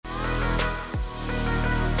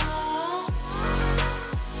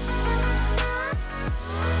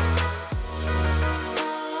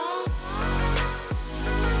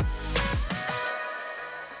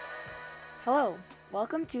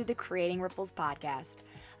Welcome to the Creating Ripples podcast.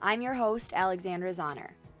 I'm your host, Alexandra Zahner.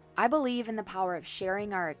 I believe in the power of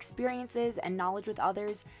sharing our experiences and knowledge with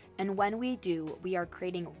others, and when we do, we are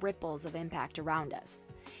creating ripples of impact around us.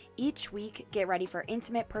 Each week, get ready for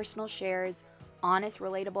intimate personal shares, honest,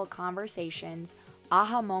 relatable conversations,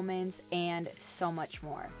 aha moments, and so much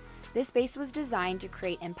more. This space was designed to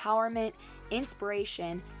create empowerment,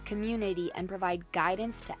 inspiration, community, and provide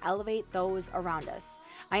guidance to elevate those around us.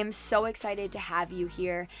 I am so excited to have you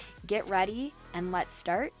here. Get ready and let's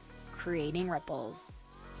start creating ripples.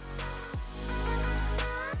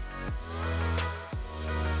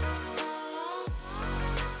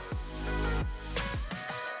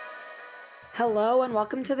 Hello and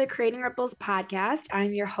welcome to the Creating Ripples podcast.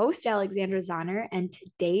 I'm your host, Alexandra Zahner, and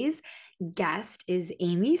today's guest is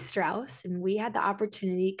Amy Strauss, and we had the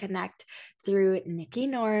opportunity to connect through Nikki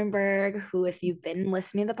Nuremberg, who, if you've been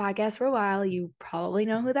listening to the podcast for a while, you probably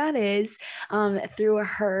know who that is, through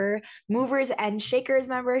her Movers and Shakers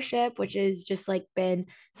membership, which has just like been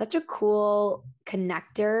such a cool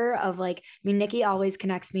connector of Nikki always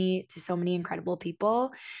connects me to so many incredible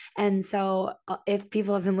people. And so if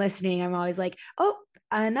people have been listening, I'm always like, oh,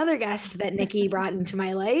 another guest that Nikki brought into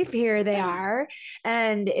my life. Here they are.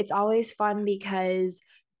 And it's always fun because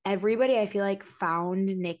everybody, I feel like, found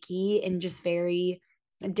Nikki in just very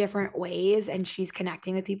different ways, and she's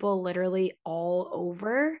connecting with people literally all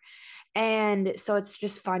over. And so it's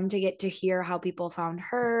just fun to get to hear how people found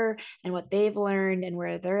her and what they've learned and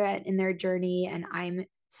where they're at in their journey. And I'm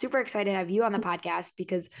super excited to have you on the podcast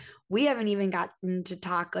because we haven't even gotten to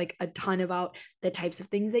talk like a ton about the types of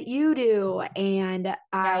things that you do. And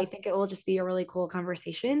I think it will just be a really cool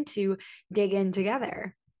conversation to dig in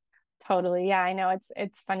together. Totally. Yeah, I know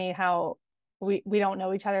it's funny how we don't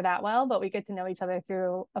know each other that well, but we get to know each other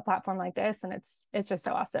through a platform like this. And it's just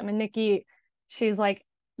so awesome. And Nikki, she's like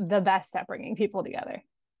the best at bringing people together.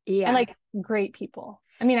 Yeah. And like great people.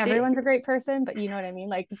 I mean, everyone's a great person, but you know what I mean?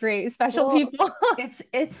 Like great, special people.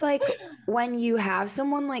 It's like when you have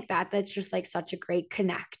someone like that, that's just like such a great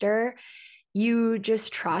connector, you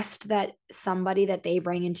just trust that somebody that they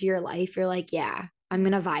bring into your life, you're like, yeah, I'm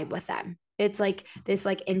going to vibe with them. It's like this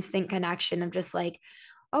like instant connection of just like,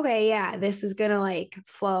 okay, yeah, this is going to like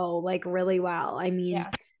flow like really well. I mean,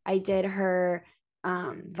 I did her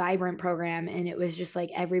Vibrant program, and it was just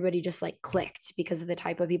like everybody just like clicked because of the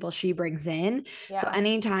type of people she brings in. So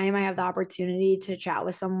anytime I have the opportunity to chat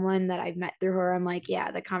with someone that I've met through her, I'm like,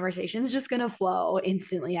 yeah, the conversation's just gonna flow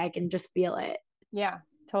instantly. I can just feel it. Yeah,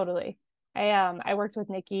 totally. I worked with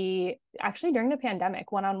Nikki actually during the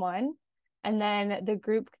pandemic one-on-one. And then the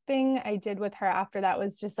group thing I did with her after that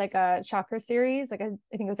was just like a chakra series. I think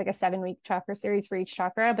it was like a 7-week chakra series for each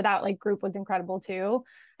chakra, but that like group was incredible too.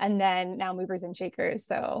 And then now Movers and Shakers.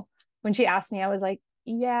 So when she asked me, I was like,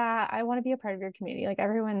 yeah, I want to be a part of your community. Like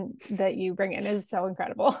everyone that you bring in is so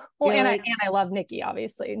incredible. Well, and I love Nikki,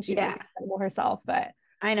 obviously, and she's like incredible herself. But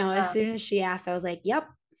I know as soon as she asked, I was like, yep.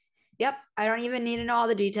 I don't even need to know all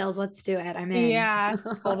the details. Let's do it. I'm in. Yeah,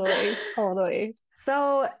 totally.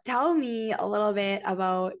 So tell me a little bit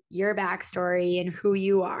about your backstory and who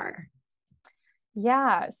you are.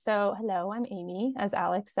 Yeah. So hello, I'm Amy, as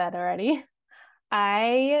Alex said already.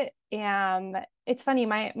 It's funny,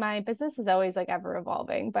 my business is always like ever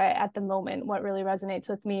evolving, but at the moment, what really resonates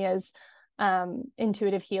with me is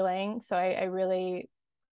intuitive healing. So I really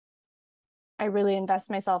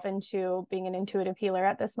invest myself into being an intuitive healer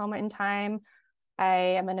at this moment in time. I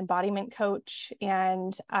am an embodiment coach,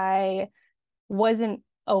 and I wasn't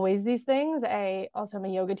always these things. I also am a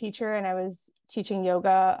yoga teacher, and I was teaching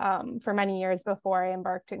yoga for many years before I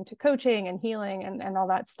embarked into coaching and healing and all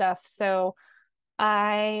that stuff. So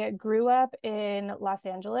I grew up in Los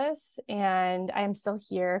Angeles, and I'm still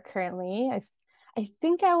here currently. I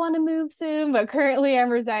think I want to move soon, but currently I'm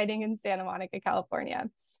residing in Santa Monica, California.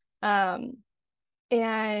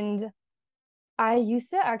 And I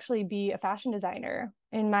used to actually be a fashion designer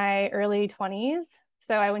in my early 20s.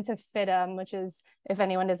 So I went to FIDM, which is, if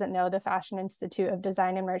anyone doesn't know, the Fashion Institute of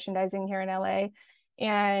Design and Merchandising here in LA.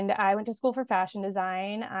 And I went to school for fashion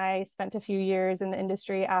design. I spent a few years in the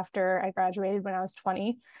industry after I graduated when I was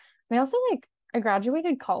 20. And I also I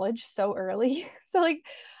graduated college so early. So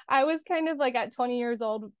I was kind of like at 20 years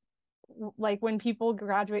old, like when people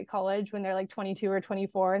graduate college when they're like 22 or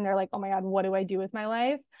 24 and they're like, oh my God, what do I do with my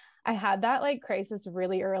life? I had that like crisis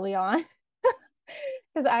really early on.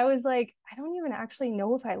 Because I was like, I don't even actually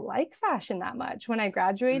know if I like fashion that much. When I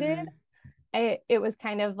graduated, it was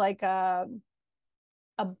kind of like a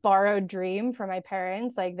borrowed dream for my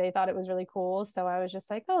parents. Like they thought it was really cool. So I was just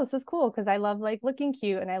like, oh, this is cool because I love like looking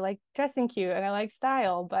cute and I like dressing cute and I like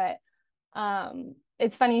style. But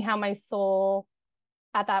it's funny how my soul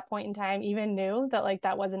at that point in time even knew that like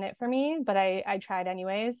that wasn't it for me, but I tried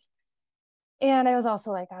anyways. And I was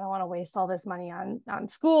also like, I don't want to waste all this money on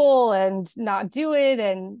school and not do it.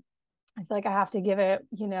 And I feel like I have to give it,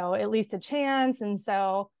 you know, at least a chance. And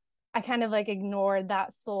so I kind of like ignored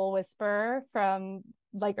that soul whisper from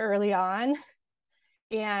like early on.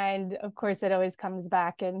 And of course it always comes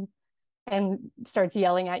back and starts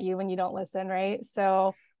yelling at you when you don't listen, right?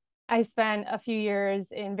 So I spent a few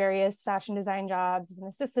years in various fashion design jobs as an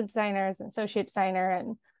assistant designer, as an associate designer.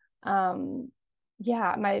 And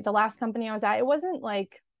yeah, the last company I was at, it wasn't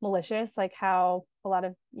like malicious, like how a lot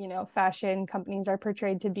of, you know, fashion companies are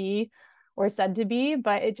portrayed to be or said to be,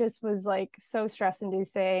 but it just was like so stress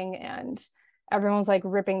inducing, and everyone was like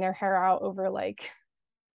ripping their hair out over like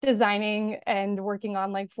designing and working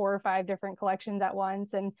on like 4 or 5 different collections at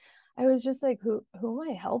once. And I was just like, who am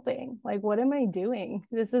I helping? Like, what am I doing?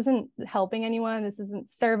 This isn't helping anyone. This isn't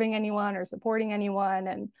serving anyone or supporting anyone.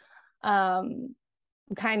 And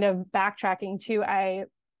kind of backtracking too,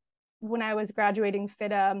 when I was graduating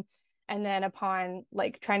FIDM, and then upon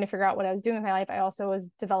like trying to figure out what I was doing with my life, I also was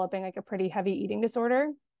developing like a pretty heavy eating disorder.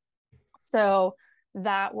 So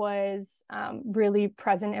that was really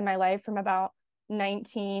present in my life from about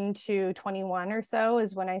 19 to 21 or so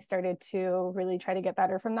is when I started to really try to get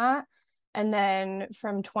better from that. And then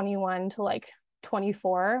from 21 to like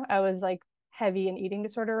 24, I was like heavy in eating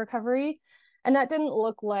disorder recovery. And that didn't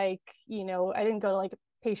look like, you know, I didn't go to like a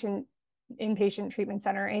inpatient treatment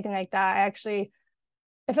center or anything like that.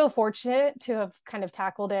 I feel fortunate to have kind of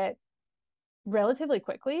tackled it relatively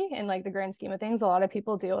quickly in like the grand scheme of things. A lot of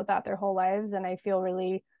people deal with that their whole lives. And I feel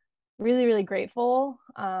really, really, really grateful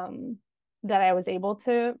that I was able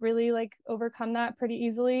to really like overcome that pretty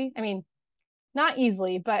easily. I mean, not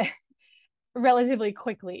easily, but relatively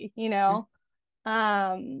quickly, you know?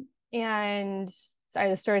 And sorry,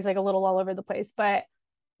 the story's like a little all over the place, but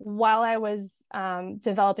while I was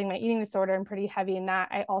developing my eating disorder and pretty heavy in that,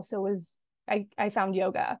 I also was, I found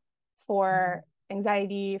yoga for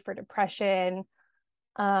anxiety, for depression.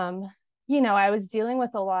 You know, I was dealing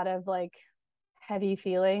with a lot of like heavy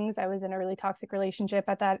feelings. I was in a really toxic relationship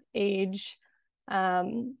at that age.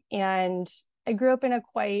 And I grew up in a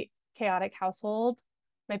quite chaotic household.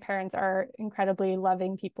 My parents are incredibly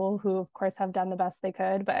loving people who, of course, have done the best they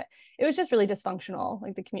could, but it was just really dysfunctional,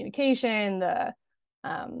 like the communication, the,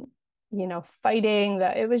 you know, fighting,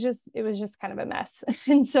 it was just kind of a mess.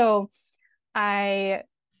 And so I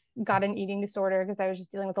got an eating disorder because I was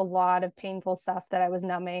just dealing with a lot of painful stuff that I was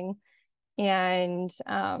numbing. And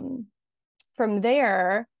from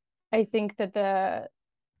there, I think that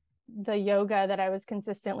the yoga that I was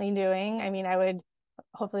consistently doing, I mean, I would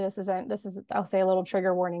hopefully I'll say a little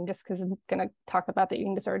trigger warning just because I'm gonna talk about the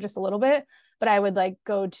eating disorder just a little bit, but I would like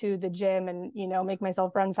go to the gym and, you know, make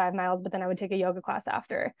myself run 5 miles, but then I would take a yoga class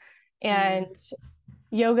after. And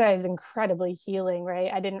yoga is incredibly healing,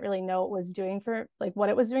 right? I didn't really know what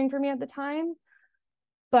it was doing for me at the time.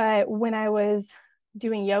 But when I was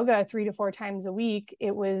doing yoga 3 to 4 times a week,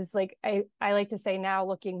 it was like, I like to say now,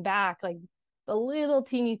 looking back, like the little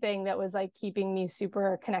teeny thing that was like keeping me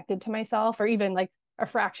super connected to myself, or even like a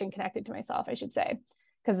fraction connected to myself, I should say,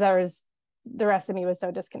 because the rest of me was so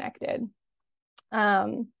disconnected.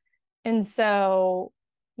 And so,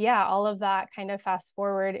 yeah, all of that kind of fast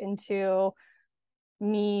forward into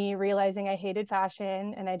me realizing I hated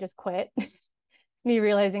fashion and I just quit. Me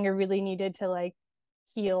realizing I really needed to like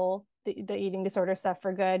heal the eating disorder stuff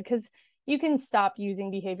for good, because you can stop using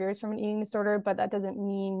behaviors from an eating disorder, but that doesn't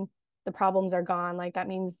mean the problems are gone. Like that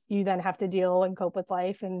means you then have to deal and cope with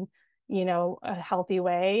life in, you know, a healthy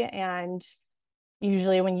way. And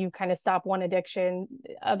usually when you kind of stop one addiction,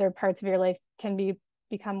 other parts of your life can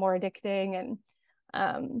become more addicting.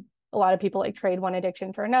 And a lot of people like trade one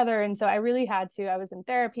addiction for another. And so I really I was in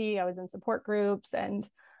therapy, I was in support groups. And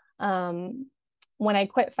when I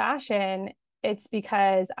quit fashion, it's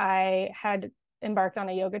because I had embarked on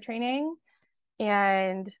a yoga training.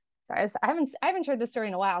 And sorry, I haven't shared this story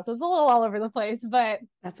in a while, so it's a little all over the place, but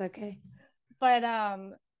that's okay. But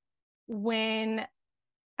when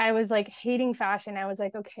I was like hating fashion, I was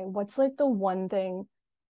like, okay, what's like the one thing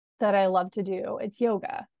that I love to do? It's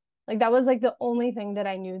yoga. Like that was like the only thing that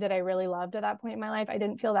I knew that I really loved at that point in my life. I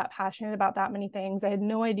didn't feel that passionate about that many things. I had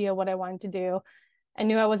no idea what I wanted to do. I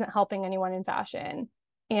knew I wasn't helping anyone in fashion.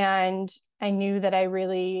 And I knew that I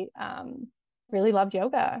really, really loved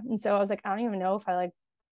yoga. And so I was like, I don't even know if I like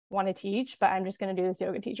want to teach, but I'm just going to do this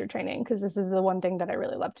yoga teacher training because this is the one thing that I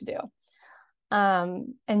really love to do.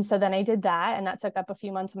 And so then I did that, and that took up a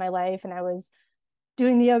few months of my life. And I was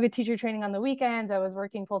doing the yoga teacher training on the weekends. I was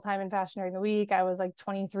working full time in fashion during the week. I was like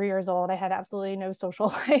 23 years old. I had absolutely no social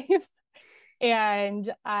life. And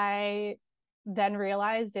I then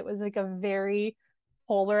realized it was like a very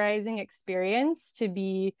polarizing experience to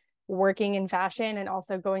be working in fashion and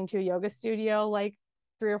also going to a yoga studio like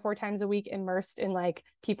 3 or 4 times a week, immersed in like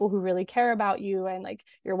people who really care about you and like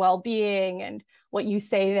your well-being, and what you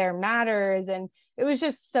say there matters. And it was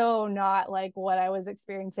just so not like what I was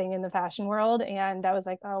experiencing in the fashion world. And I was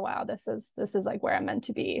like, oh wow, this is like where I'm meant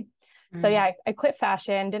to be. So yeah, I quit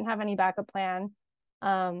fashion, didn't have any backup plan.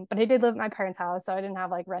 But I did live at my parents' house, so I didn't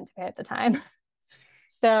have like rent to pay at the time.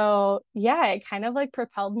 So yeah, it kind of like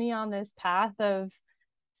propelled me on this path of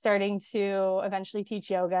starting to eventually teach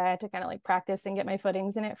yoga, to kind of like practice and get my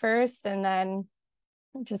footings in it first. And then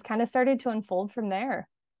it just kind of started to unfold from there.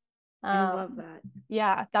 I love that.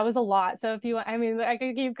 Yeah, that was a lot. So if you want, I mean, I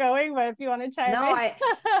could keep going, but if you want to chime No, in.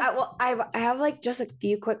 I have like just a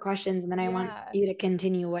few quick questions, and then I want Yeah. you to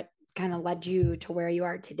continue what kind of led you to where you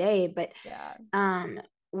are today. But Yeah.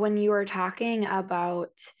 when you were talking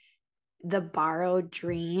about the borrowed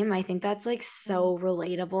dream, I think that's like so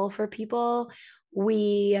relatable for people.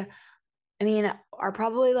 I mean, are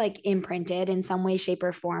probably like imprinted in some way, shape,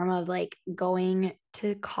 or form of like going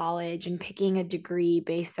to college and picking a degree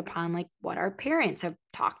based upon like what our parents have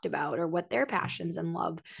talked about or what their passions and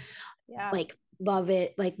Yeah. like love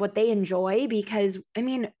it, like what they enjoy. Because I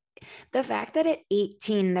mean, the fact that at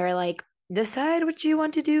 18 they're like, decide what you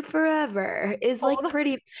want to do forever is like Hold.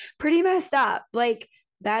 pretty messed up. Like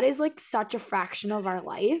that is like such a fraction of our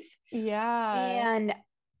life. Yeah. And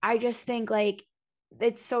I just think like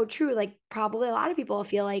it's so true. Like probably a lot of people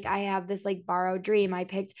feel like I have this like borrowed dream. I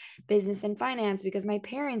picked business and finance because my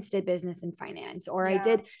parents did business and finance, or I Yeah.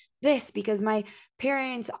 did this because my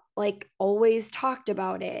parents like always talked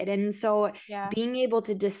about it. And so Yeah. being able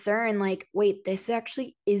to discern like, wait, this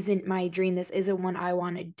actually isn't my dream. This isn't what I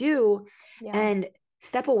want to do. Yeah. And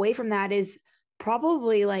step away from that is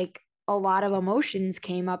probably like a lot of emotions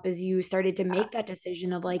came up as you started to Yeah. make that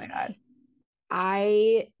decision of Oh my like, God.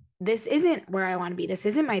 I this isn't where I want to be. This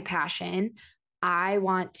isn't my passion. I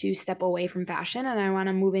want to step away from fashion and I want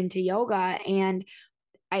to move into yoga. And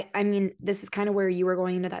I mean, this is kind of where you were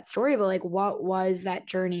going into that story, but like what was that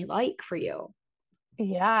journey like for you?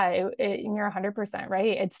 Yeah, you're 100%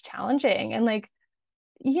 right. It's challenging. And like,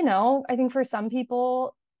 I think for some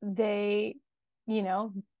people, they, you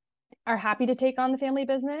know, are happy to take on the family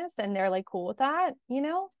business and they're like cool with that.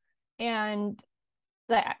 And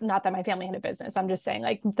that, not that my family had a business. I'm just saying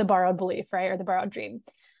like the borrowed belief, right? Or the borrowed dream.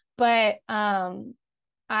 But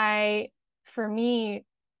I for me,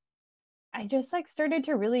 I just like started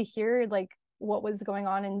to really hear like what was going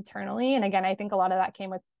on internally. And again, I think a lot of that came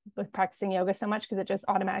with practicing yoga so much because it just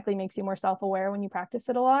automatically makes you more self-aware when you practice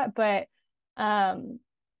it a lot. But um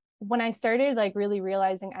when I started like really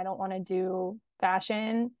realizing I don't want to do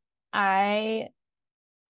fashion, I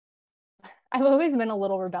I've always been a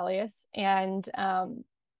little rebellious, and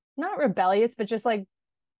not rebellious, but just like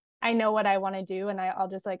I know what I want to do, and I'll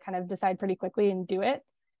just like kind of decide pretty quickly and do it.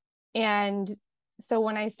 And so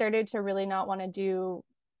when I started to really not want to do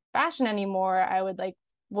fashion anymore, I would like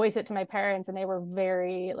voice it to my parents, and they were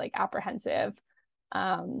very like apprehensive.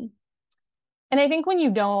 Um, and I think when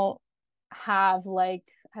you don't have like,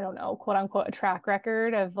 I don't know, quote unquote, a track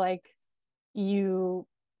record of like you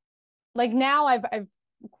like now I've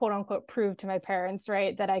quote unquote proved to my parents,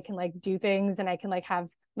 right, that I can like do things and I can like have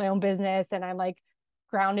my own business and I'm like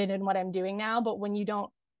grounded in what I'm doing now. But when you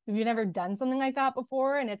don't, if you've never done something like that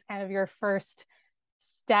before and it's kind of your first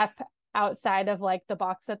step outside of like the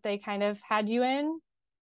box that they kind of had you in,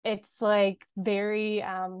 it's like very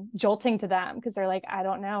jolting to them because they're like, I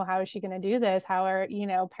don't know, how is she going to do this? How are,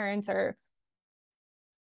 parents are,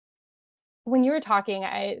 when you were talking,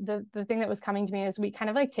 the thing that was coming to me is we kind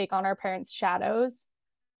of like take on our parents' shadows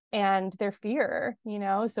and their fear.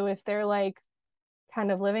 So if they're like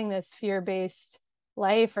kind of living this fear-based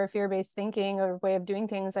life or fear-based thinking or way of doing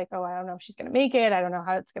things, like, oh, I don't know if she's going to make it, I don't know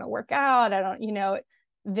how it's going to work out, I don't,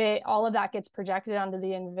 they all of that gets projected onto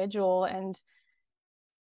the individual, and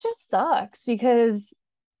just sucks because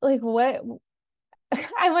like what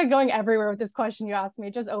I'm like going everywhere with this question you asked me.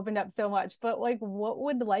 It just opened up so much. But like, what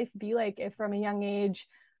would life be like if from a young age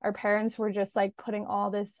our parents were just like putting all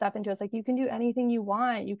this stuff into us? Like, you can do anything you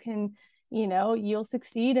want. You can, you'll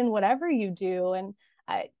succeed in whatever you do. And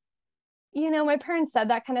my parents said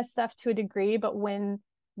that kind of stuff to a degree, but when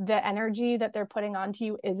the energy that they're putting onto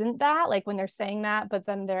you isn't that, like when they're saying that, but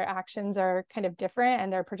then their actions are kind of different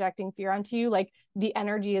and they're projecting fear onto you, like the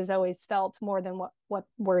energy is always felt more than what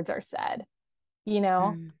words are said you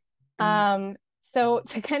know Mm, mm, so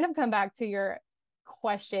to kind of come back to your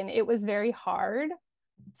question, it was very hard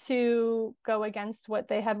to go against what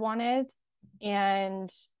they had wanted.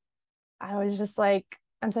 And I was just like,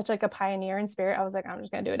 I'm such like a pioneer in spirit. I was like, I'm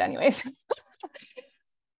just gonna do it anyways.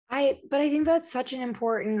 But I think that's such an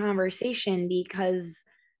important conversation because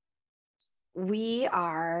we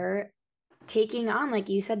are taking on, like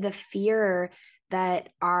you said, the fear that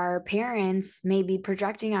our parents may be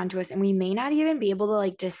projecting onto us, and we may not even be able to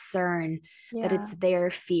like discern that Yeah. it's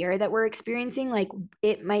their fear that we're experiencing. Like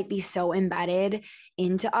it might be so embedded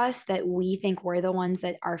into us that we think we're the ones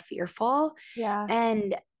that are fearful. Yeah.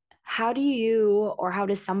 And how do you, or how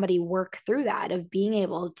does somebody work through that of being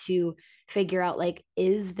able to figure out, like,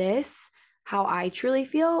 is this how I truly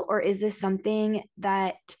feel, or is this something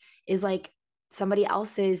that is like somebody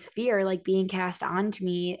else's fear like being cast on to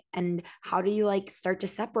me? And how do you like start to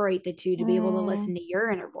separate the two to be able to Mm, listen to your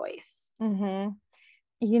inner voice? hmm.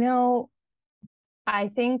 You know, I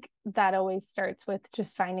think that always starts with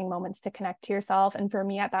just finding moments to connect to yourself. And for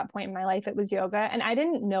me at that point in my life, it was yoga. And I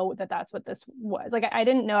didn't know that that's what this was. Like, I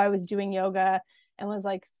didn't know I was doing yoga and was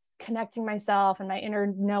like connecting myself and my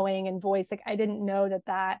inner knowing and voice. Like, I didn't know that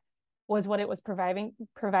that was what it was providing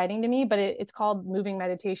to me. But it's called moving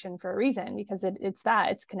meditation for a reason, because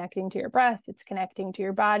it's connecting to your breath, it's connecting to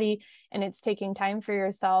your body, and it's taking time for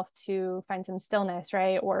yourself to find some stillness,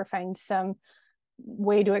 right? Or find some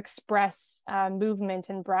way to express movement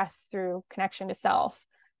and breath through connection to self.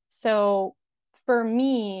 So for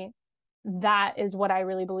me, that is what I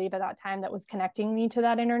really believe at that time that was connecting me to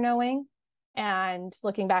that inner knowing. And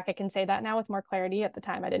looking back, I can say that now with more clarity. At the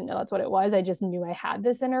time, I didn't know that's what it was. I just knew I had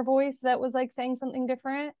this inner voice that was like saying something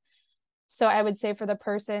different. So I would say for the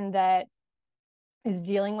person that is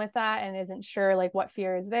dealing with that and isn't sure like what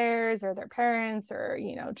fear is theirs or their parents, or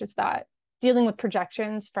just that dealing with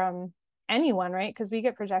projections from anyone, right? Because we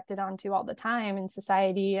get projected onto all the time in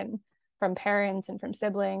society, and from parents and from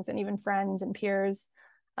siblings and even friends and peers.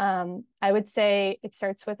 I would say it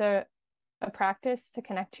starts with a practice to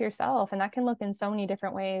connect to yourself, and that can look in so many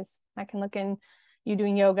different ways. That can look in you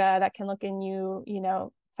doing yoga, that can look in you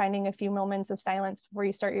finding a few moments of silence before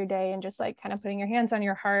you start your day and just like kind of putting your hands on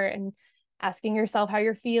your heart and asking yourself how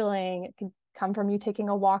you're feeling. It could come from you taking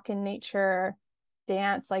a walk in nature,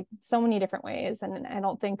 dance, like so many different ways. And I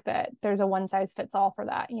don't think that there's a one size fits all for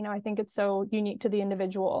that. I think it's so unique to the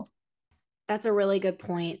individual. That's a really good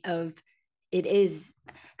point of it is,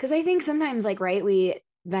 because I think sometimes, like, right, we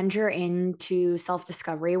venture into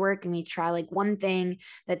self-discovery work and we try like one thing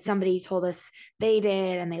that somebody told us they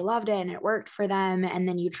did and they loved it and it worked for them, and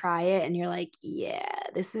then you try it and you're like, yeah,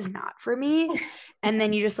 this is not for me. And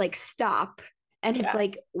then you just like stop, and it's Yeah.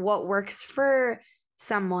 like what works for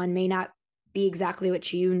someone may not be exactly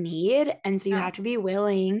what you need, and so you Yeah. have to be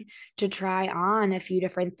willing to try on a few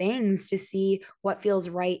different things to see what feels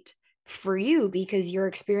right for you, because your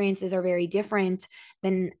experiences are very different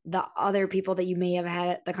than the other people that you may have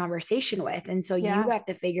had the conversation with. And so you Yeah. have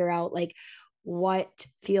to figure out like what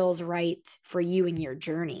feels right for you in your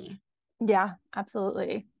journey. Yeah.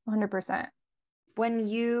 Absolutely. 100%. When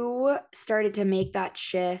you started to make that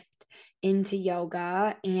shift into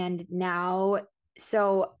yoga and now,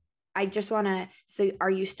 so I just want to, so are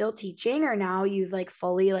you still teaching, or now you've like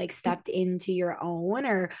fully like stepped into your own,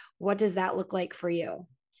 or what does that look like for you?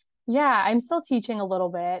 Yeah, I'm still teaching a little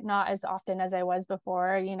bit, not as often as I was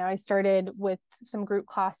before. I started with some group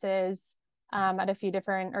classes at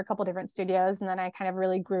a couple different studios, and then I kind of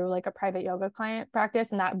really grew like a private yoga client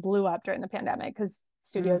practice, and that blew up during the pandemic because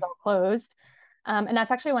studios Mm. all closed. And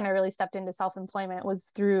that's actually when I really stepped into self-employment,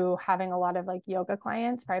 was through having a lot of like yoga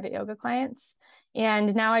clients, private yoga clients.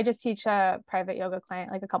 And now I just teach a private yoga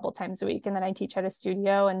client like a couple times a week, and then I teach at a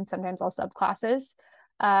studio, and sometimes I'll sub classes.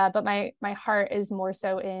 But my heart is more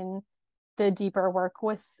so in the deeper work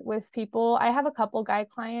with people. I have a couple guy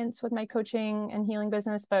clients with my coaching and healing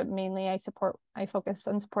business, but mainly I focus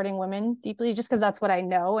on supporting women deeply, just because that's what I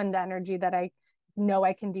know and the energy that I know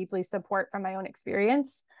I can deeply support from my own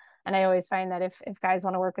experience. And I always find that if guys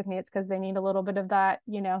want to work with me, it's because they need a little bit of that,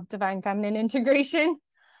 divine feminine integration.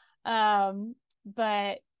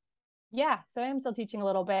 But yeah, so I am still teaching a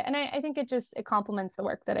little bit. And I think it complements the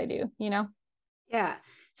work that I do. Yeah.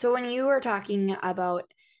 So when you were talking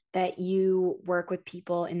about that you work with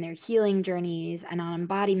people in their healing journeys and on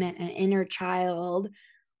embodiment and inner child,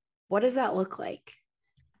 what does that look like?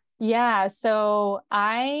 Yeah, so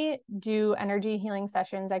I do energy healing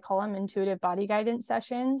sessions. I call them intuitive body guidance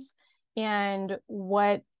sessions. And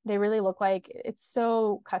what they really look like, it's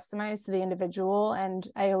so customized to the individual. And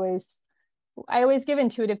I always give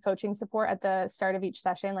intuitive coaching support at the start of each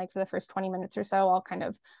session. Like for the first 20 minutes or so, I'll kind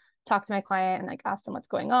of talk to my client and like ask them what's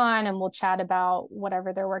going on, and we'll chat about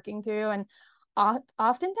whatever they're working through. And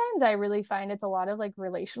oftentimes I really find it's a lot of like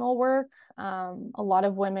relational work. A lot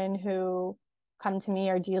of women who come to me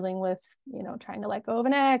are dealing with, trying to let go of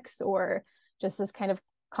an ex or just this kind of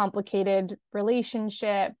complicated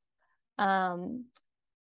relationship. And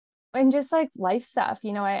just like life stuff,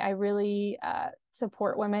 I really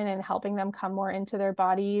support women in helping them come more into their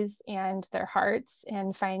bodies and their hearts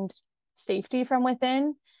and find safety from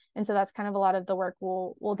within. And so that's kind of a lot of the work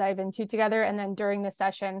we'll dive into together. And then during the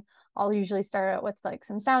session, I'll usually start out with like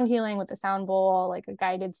some sound healing with the sound bowl, like a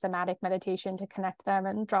guided somatic meditation to connect them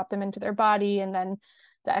and drop them into their body. And then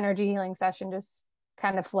the energy healing session just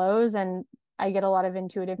kind of flows, and I get a lot of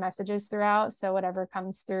intuitive messages throughout. So whatever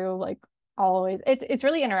comes through, like always, it's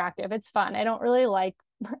really interactive. It's fun. I don't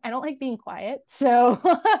like being quiet. So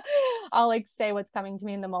I'll like say what's coming to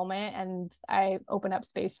me in the moment, and I open up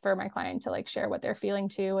space for my client to like share what they're feeling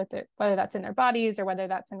too with it, whether that's in their bodies or whether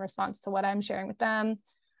that's in response to what I'm sharing with them.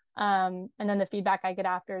 And then the feedback I get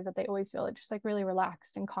after is that they always feel just like really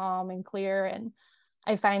relaxed and calm and clear. And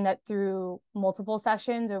I find that through multiple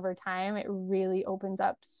sessions over time, it really opens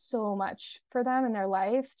up so much for them in their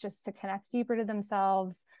life, just to connect deeper to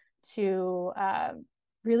themselves, to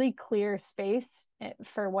really clear space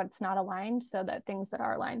for what's not aligned so that things that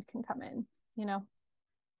are aligned can come in,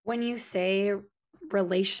 When you say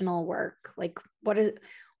relational work, like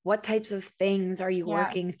what types of things are you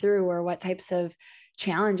working through, or what types of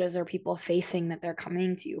challenges are people facing that they're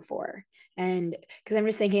coming to you for? And because I'm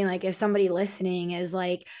just thinking, like, if somebody listening is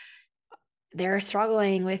like, they're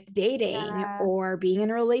struggling with dating or being in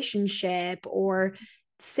a relationship, or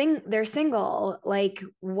they're single, like,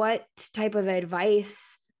 what type of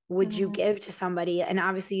advice would you give to somebody? And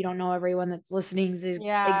obviously you don't know everyone that's listening's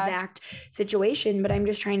exact situation, but I'm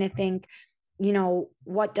just trying to think,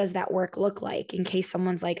 what does that work look like in case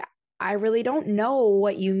someone's like, I really don't know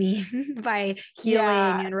what you mean by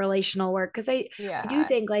healing and relational work. Because I do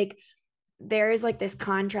think like there is like this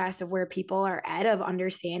contrast of where people are at of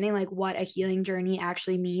understanding like what a healing journey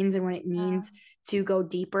actually means and what it means to go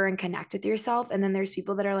deeper and connect with yourself. And then there's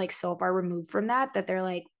people that are like so far removed from that they're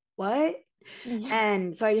like, what?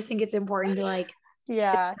 And so I just think it's important to like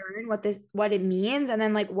discern what it means, and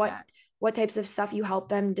then like what types of stuff you help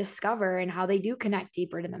them discover and how they do connect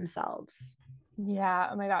deeper to themselves. Yeah.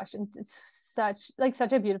 Oh my gosh. And it's such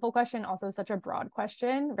a beautiful question. Also such a broad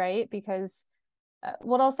question, right? Because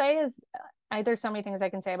what I'll say is there's so many things I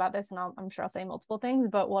can say about this, and I'm sure I'll say multiple things,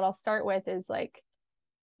 but what I'll start with is like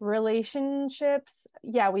relationships.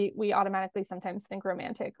 Yeah. We automatically sometimes think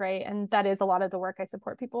romantic, right? And that is a lot of the work I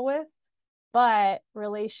support people with. But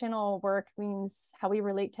relational work means how we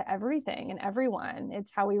relate to everything and everyone.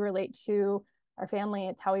 It's how we relate to our family.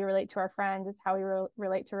 It's how we relate to our friends. It's how we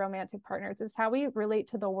relate to romantic partners. It's how we relate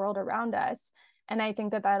to the world around us. And I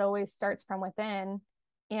think that always starts from within.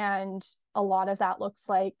 And a lot of that looks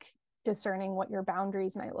like discerning what your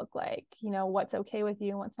boundaries might look like, what's okay with you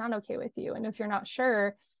and what's not okay with you. And if you're not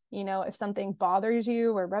sure, if something bothers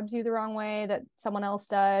you or rubs you the wrong way that someone else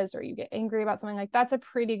does, or you get angry about something, like that's a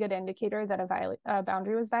pretty good indicator that a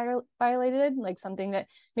boundary was violated, like something that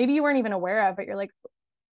maybe you weren't even aware of, but you're like,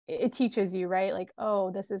 it teaches you, right? Like,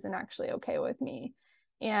 oh, this isn't actually okay with me.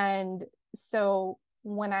 And so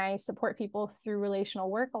when I support people through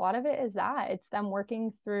relational work, a lot of it is that it's them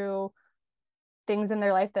working through things in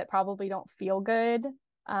their life that probably don't feel good,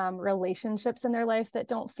 relationships in their life that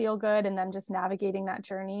don't feel good, and them just navigating that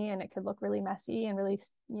journey. And it could look really messy and really,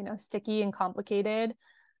 sticky and complicated,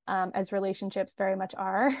 as relationships very much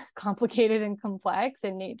are complicated and complex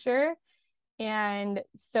in nature. And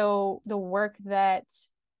so the work that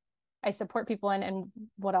I support people in, and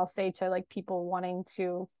what I'll say to like people wanting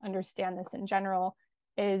to understand this in general,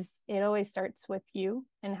 is it always starts with you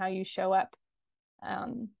and how you show up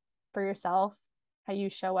for yourself, how you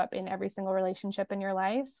show up in every single relationship in your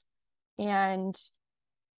life. And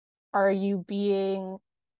are you being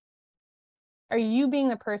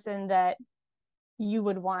the person that you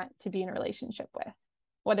would want to be in a relationship with,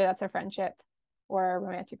 whether that's a friendship or a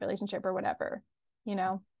romantic relationship or whatever,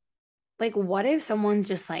 Like, what if someone's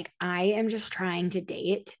just like, I am just trying to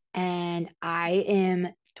date and I am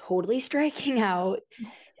totally striking out,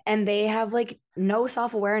 and they have like no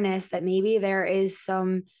self-awareness that maybe there is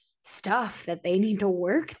some stuff that they need to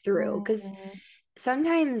work through? Because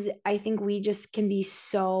sometimes I think we just can be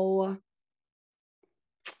so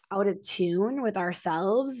out of tune with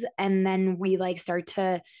ourselves, and then we like start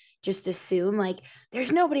to just assume like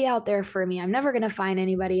there's nobody out there for me, I'm never going to find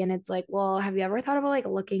anybody. And it's like, well, have you ever thought about like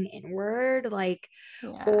looking inward, like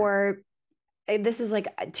or this is like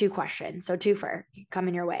two questions, so two for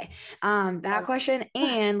coming your way, that question,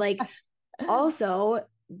 and like also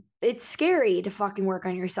it's scary to fucking work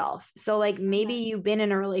on yourself. So like maybe you've been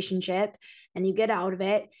in a relationship and you get out of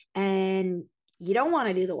it and you don't want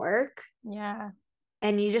to do the work, Yeah.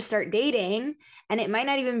 and you just start dating, and it might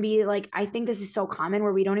not even be like, I think this is so common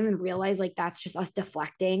where we don't even realize like that's just us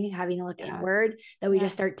deflecting, having to look inward, that we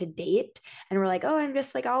just start to date and we're like, oh, I'm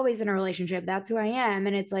just like always in a relationship, that's who I am.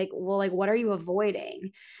 And it's like, well, like what are you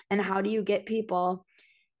avoiding, and how do you get people,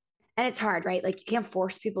 and it's hard, right? Like you can't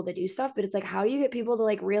force people to do stuff, but it's like, how do you get people to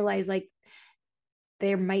like realize like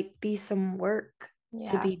there might be some work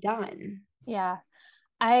to be done? Yeah.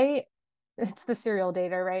 I it's the serial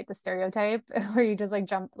dater, right? The stereotype where you just like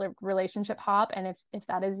jump like relationship hop. And if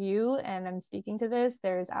that is you and I'm speaking to this,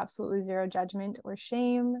 there is absolutely zero judgment or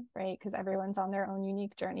shame, right? Because everyone's on their own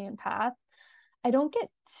unique journey and path. I don't get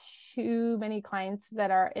too many clients that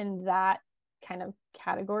are in that kind of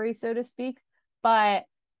category, so to speak. But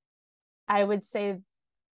I would say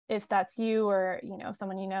if that's you or, you know,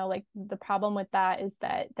 someone, you know, like the problem with that is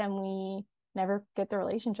that then we never get the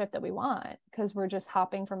relationship that we want because we're just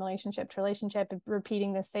hopping from relationship to relationship and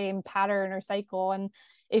repeating the same pattern or cycle. And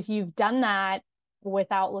if you've done that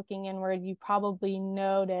without looking inward, you probably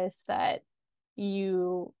notice that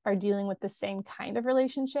you are dealing with the same kind of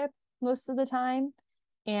relationship most of the time.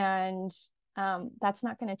 And that's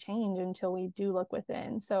not going to change until we do look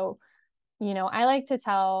within. So, you know, I like to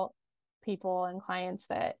tell people and clients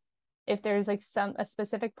that if there's like a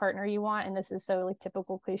specific partner you want, and this is so like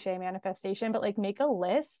typical cliche manifestation, but like make a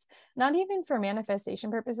list, not even for manifestation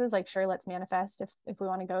purposes, like sure, let's manifest if we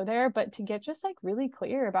want to go there, but to get just like really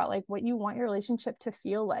clear about like what you want your relationship to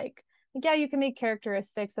feel like yeah, you can make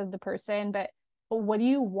characteristics of the person, but what do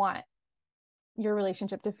you want your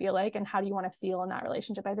relationship to feel like, and how do you want to feel in that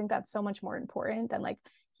relationship? I think that's so much more important than like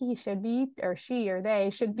he should be, or she or they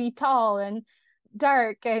should be tall and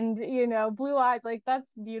dark and, you know, blue eyed. Like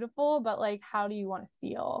that's beautiful, but like how do you want to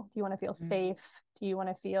feel? Do you want to feel safe? Do you want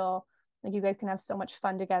to feel like you guys can have so much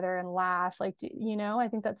fun together and laugh? Like, you know, I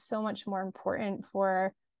think that's so much more important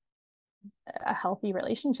for a healthy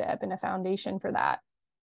relationship and a foundation for that.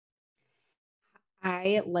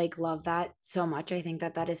 I like love that so much. I think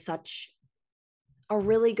that that is such a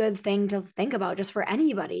really good thing to think about just for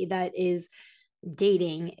anybody that is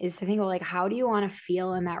dating, is to think about like, how do you want to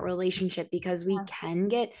feel in that relationship, because we can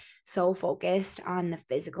get so focused on the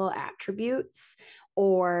physical attributes,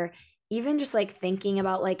 or even just like thinking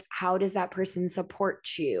about like, how does that person support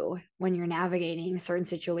you when you're navigating certain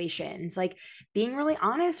situations, like being really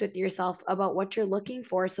honest with yourself about what you're looking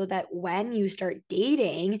for so that when you start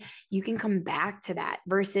dating you can come back to that.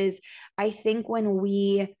 Versus I think when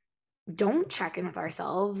we don't check in with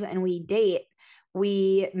ourselves and we date,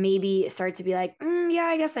 we maybe start to be like, yeah,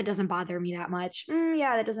 I guess that doesn't bother me that much.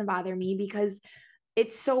 Yeah, that doesn't bother me, because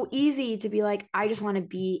it's so easy to be like, I just want to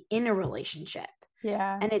be in a relationship.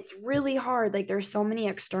 Yeah. And it's really hard. Like there's so many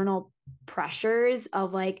external pressures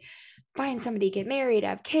of like, find somebody, get married,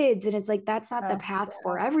 have kids. And it's like, that's not the path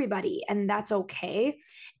for everybody. And that's okay.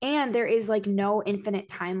 And there is like no infinite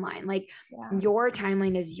timeline. Like your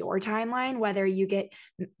timeline is your timeline, whether you get,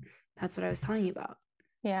 that's what I was telling you about.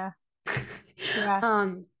 Yeah.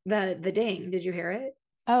 The ding, did you hear it?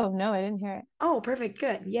 Oh no, I didn't hear it. Oh, perfect.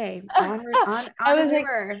 Good. Yay. On I was as we like,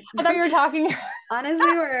 were. I thought you were talking. On as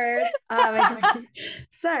we were.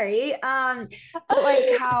 Sorry. But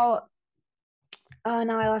like how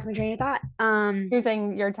now I lost my train of thought. You're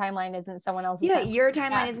saying your timeline isn't someone else's Yeah, timeline. your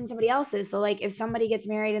timeline isn't somebody else's. So like if somebody gets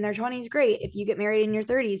married in their 20s, great. If you get married in your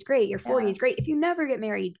 30s, great. Your 40s, great. If you never get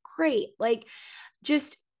married, great. Like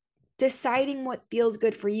just deciding what feels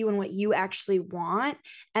good for you and what you actually want,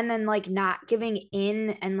 and then like not giving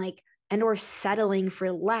in and like and or settling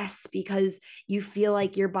for less because you feel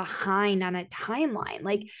like you're behind on a timeline.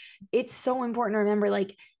 Like it's so important to remember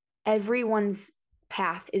like everyone's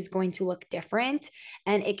path is going to look different,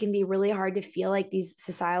 and it can be really hard to feel like these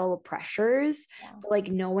societal pressures, but like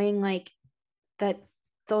knowing like that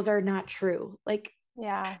those are not true. Like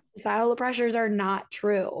societal pressures are not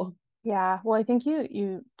true. Yeah. Well, I think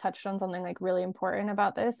you touched on something like really important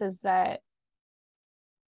about this, is that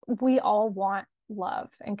we all want love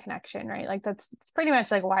and connection, right? Like that's pretty much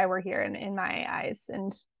like why we're here in my eyes,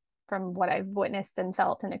 and from what I've witnessed and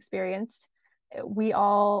felt and experienced. We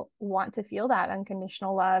all want to feel that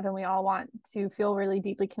unconditional love, and we all want to feel really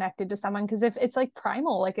deeply connected to someone, because if it's like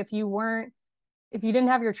primal, like if you didn't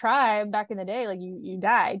have your tribe back in the day, like you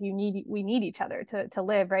died. We need each other to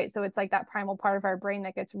live, right? So it's like that primal part of our brain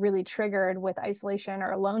that gets really triggered with isolation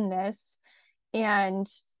or aloneness. And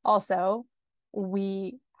also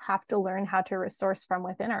we have to learn how to resource from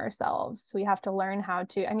within ourselves. We have to learn how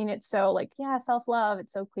to, I mean, it's so like, yeah, self-love,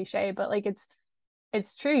 it's so cliche, but like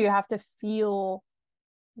it's true. You have to feel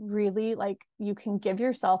really like you can give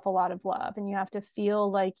yourself a lot of love, and you have to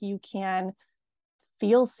feel like you can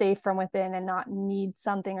feel safe from within and not need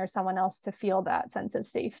something or someone else to feel that sense of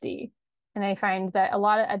safety. And I find that a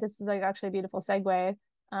lot of this is like actually a beautiful segue,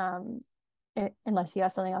 unless you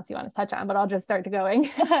have something else you want to touch on, but I'll just start to going.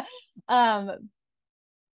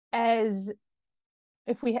 As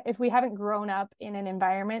if we haven't grown up in an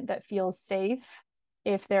environment that feels safe,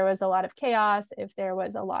 if there was a lot of chaos, if there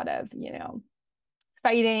was a lot of,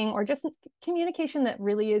 fighting or just communication that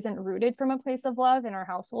really isn't rooted from a place of love in our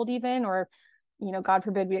household even, or, God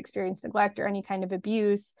forbid we experience neglect or any kind of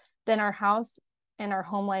abuse, then our house and our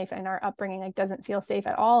home life and our upbringing like doesn't feel safe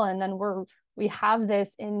at all. And then we have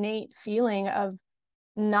this innate feeling of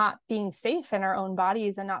not being safe in our own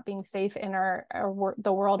bodies and not being safe in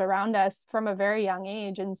the world around us from a very young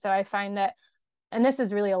age. And so I find that, and this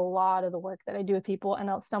is really a lot of the work that I do with people,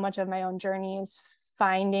 and so much of my own journey is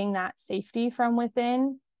finding that safety from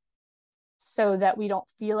within so that we don't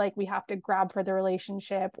feel like we have to grab for the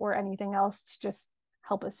relationship or anything else to just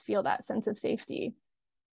help us feel that sense of safety.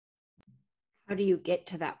 How do you get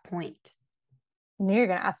to that point? I knew you're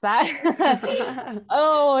going to ask that.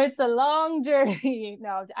 Oh, it's a long journey.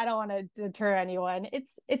 No, I don't want to deter anyone.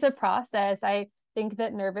 It's a process. I think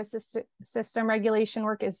that nervous system regulation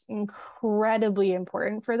work is incredibly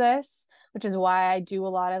important for this, which is why I do a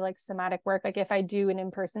lot of like somatic work. Like if I do an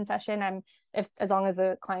in-person session, as long as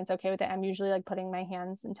the client's okay with it, I'm usually like putting my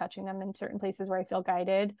hands and touching them in certain places where I feel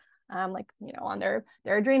guided. Like, on their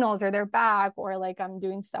adrenals or their back, or like I'm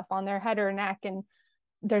doing stuff on their head or neck. And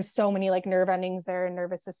there's so many like nerve endings there and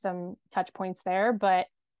nervous system touch points there. But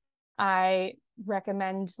I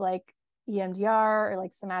recommend like EMDR or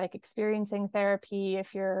like somatic experiencing therapy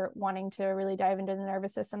if you're wanting to really dive into the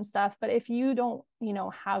nervous system stuff. But if you don't,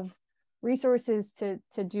 have resources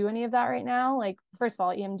to do any of that right now, like first of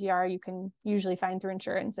all, EMDR you can usually find through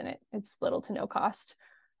insurance, and it's little to no cost.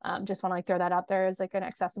 Just want to like throw that out there as like an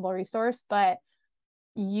accessible resource. But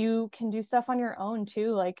you can do stuff on your own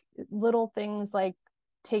too, like little things like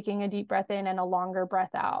taking a deep breath in and a longer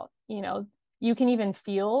breath out. You can even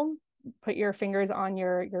put your fingers on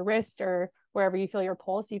your wrist or wherever you feel your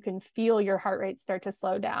pulse. You can feel your heart rate start to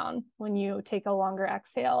slow down when you take a longer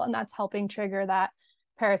exhale, and that's helping trigger that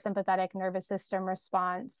parasympathetic nervous system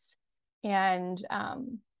response. And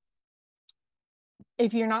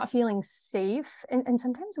if you're not feeling safe, and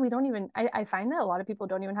sometimes we don't even, I find that a lot of people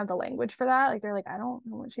don't even have the language for that. Like they're like, I don't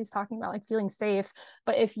know what she's talking about, like feeling safe.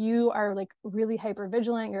 But if you are like really hyper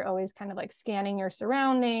vigilant, you're always kind of like scanning your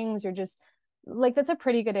surroundings, you're just like, that's a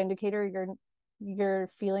pretty good indicator you're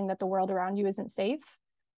feeling that the world around you isn't safe.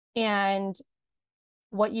 And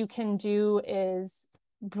what you can do is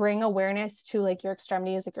bring awareness to like your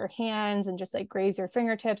extremities, like your hands, and just like graze your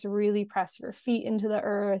fingertips, really press your feet into the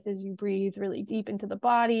earth as you breathe really deep into the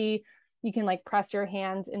body. You can like press your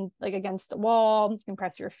hands in like against the wall. You can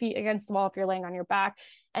press your feet against the wall if you're laying on your back.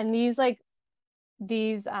 And these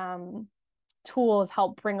tools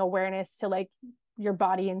help bring awareness to like your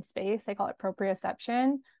body in space. They call it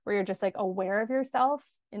proprioception, where you're just like aware of yourself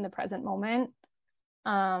in the present moment.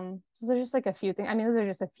 So there's just like a few things. I mean, those are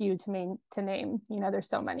just a few to name, there's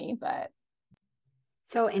so many, but.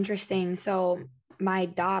 So interesting. So my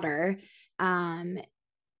daughter,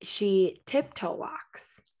 she tiptoe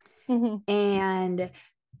walks, and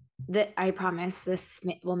I promise this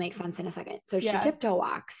will make sense in a second. So she tiptoe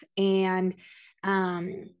walks, and,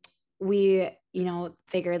 we,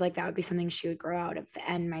 figured like that would be something she would grow out of.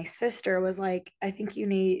 And my sister was like, I think you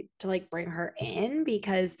need to like bring her in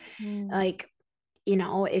because like,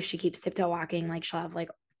 if she keeps tiptoe walking, like she'll have like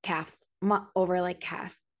calf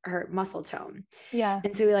her muscle tone. Yeah.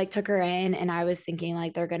 And so we like took her in, and I was thinking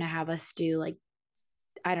like they're going to have us do like,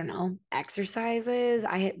 I don't know, exercises.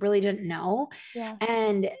 I really didn't know. Yeah.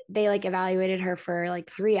 And they like evaluated her for like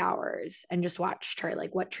 3 hours and just watched her,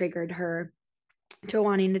 like what triggered her to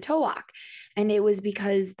wanting to toe walk. And it was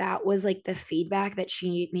because that was like the feedback that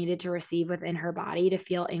she needed to receive within her body to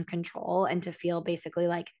feel in control and to feel basically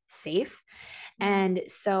like safe. And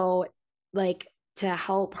so like to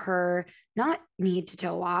help her not need to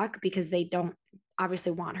toe walk, because they don't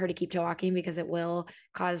obviously want her to keep toe walking because it will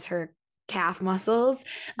cause her calf muscles,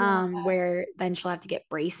 where then she'll have to get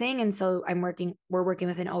bracing. And so we're working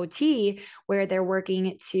with an OT where they're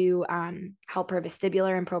working to help her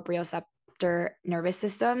vestibular and proprioceptor nervous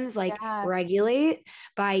systems like regulate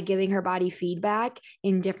by giving her body feedback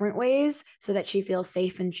in different ways so that she feels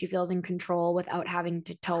safe and she feels in control without having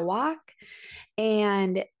to toe walk.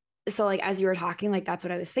 And so like as you were talking, like that's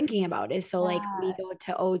what I was thinking about is so like we go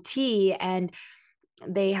to OT and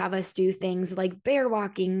they have us do things like bear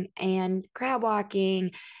walking and crab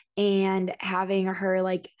walking and having her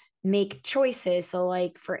like make choices. So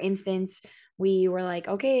like for instance, we were like,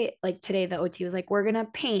 okay, like today the OT was like, we're gonna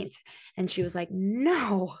paint. And she was like,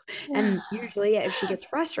 no. And usually if she gets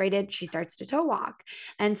frustrated, she starts to toe walk.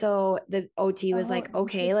 And so the OT was Oh, like,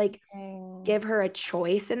 okay, like interesting. give her a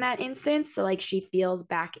choice in that instance. So like she feels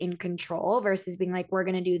back in control versus being like, we're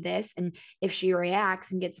gonna do this. And if she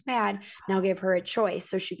reacts and gets mad, now give her a choice.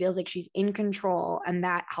 So she feels like she's in control and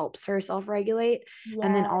that helps her self-regulate.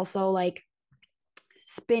 And then Yeah, also like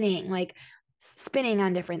spinning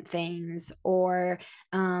on different things or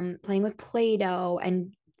playing with Play-Doh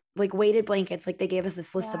and like weighted blankets. Like they gave us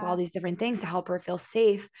this list of all yeah, these different things to help her feel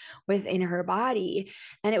safe within her body.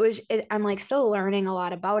 And I'm like still learning a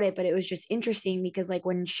lot about it, but it was just interesting because like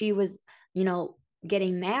when she was, you know,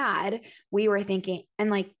 getting mad, we were thinking,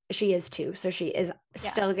 and like she is too. So she is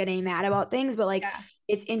yeah, still getting mad about things, but like yeah,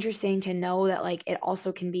 it's interesting to know that like it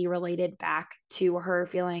also can be related back to her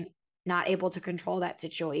feeling not able to control that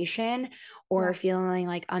situation yeah. or feeling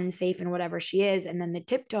like unsafe in whatever she is. And then the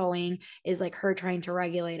tiptoeing is like her trying to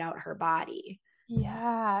regulate out her body.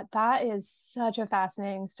 Yeah, that is such a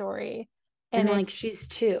fascinating story. And And like it's, she's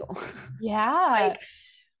two. So yeah, like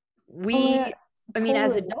oh my God, we, I mean,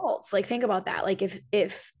 as totally. adults, like think about that. Like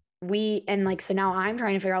if we and like so now I'm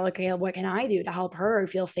trying to figure out like, okay, what can I do to help her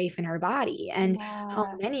feel safe in her body? And how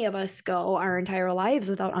Yeah. many of us go our entire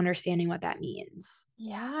lives without understanding what that means?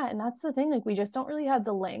 Yeah, and that's the thing, like we just don't really have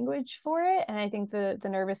the language for it. And I think the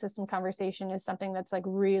nervous system conversation is something that's like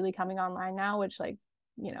really coming online now, which like,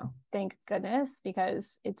 thank goodness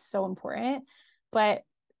because it's so important. But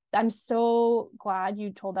I'm so glad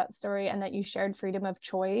you told that story and that you shared freedom of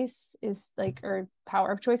choice is like, or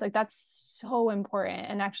power of choice. Like that's so important.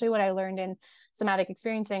 And actually what I learned in somatic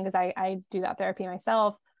experiencing, because I do that therapy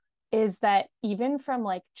myself, is that even from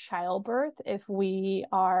like childbirth, if we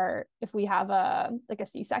have a like a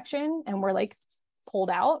C-section and we're like pulled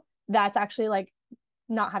out, that's actually like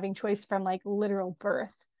not having choice from like literal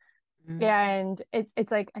birth. Mm-hmm. And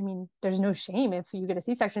it's like, I mean, there's no shame if you get a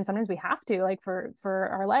C-section. Sometimes we have to like for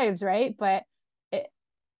our lives, right? But it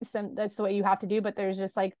that's the way you have to do. But there's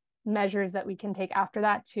just like measures that we can take after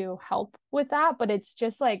that to help with that. But it's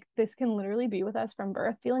just like this can literally be with us from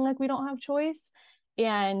birth, feeling like we don't have choice.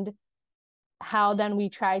 And how then we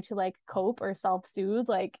try to like cope or self-soothe,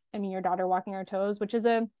 like I mean your daughter walking her toes, which is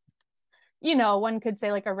a, one could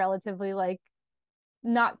say like a relatively like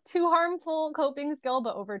not too harmful coping skill,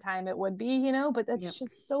 but over time it would be, but that's Yep.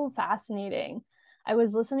 just so fascinating. I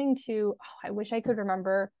was listening to, I wish I could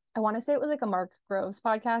remember, I want to say it was like a Mark Groves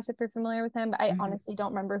podcast if you're familiar with him, but I Mm-hmm. honestly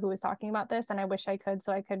don't remember who was talking about this and I wish I could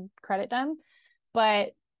so I could credit them.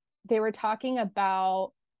 But they were talking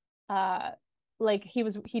about uh like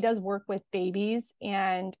he does work with babies,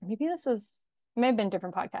 and maybe this was, it may have been a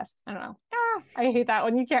different podcast, I don't know. I hate that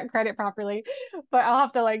when you can't credit properly, but I'll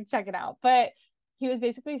have to like check it out. But he was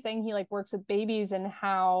basically saying he like works with babies and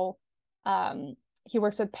how he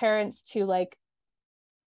works with parents to like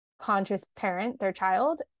conscious parent their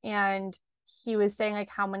child. And he was saying like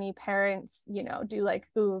how many parents, do like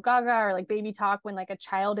ooh gaga or like baby talk when like a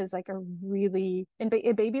child is like a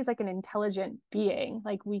baby is like an intelligent being.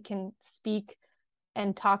 Like we can speak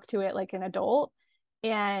and talk to it like an adult.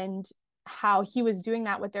 And how he was doing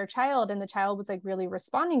that with their child, and the child was like really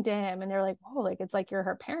responding to him, and they're like, whoa, like it's like you're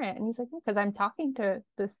her parent. And he's like, because I'm talking to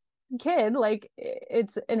this kid like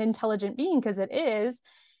it's an intelligent being, because it is.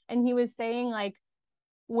 And he was saying like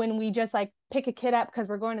when we just like pick a kid up because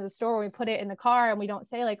we're going to the store, we put it in the car and we don't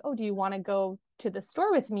say like, oh, do you want to go to the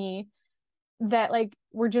store with me, that like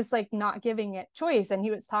we're just like not giving it choice. And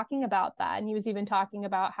he was talking about that, and he was even talking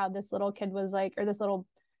about how this little kid was like, or this little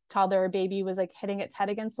toddler or baby was like hitting its head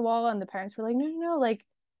against the wall, and the parents were like, no, no, no, like,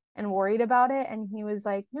 and worried about it. And he was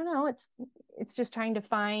like, no, no, it's just trying to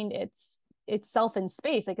find its self in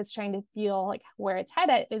space, like it's trying to feel like where its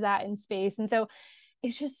head is at in space. And so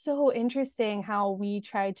it's just so interesting how we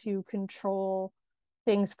try to control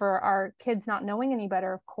things for our kids, not knowing any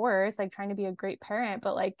better, of course, like trying to be a great parent,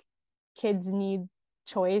 but like kids need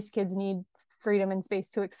choice, kids need freedom and space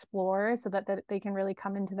to explore so that they can really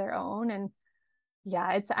come into their own. And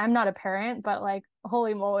yeah, I'm not a parent, but like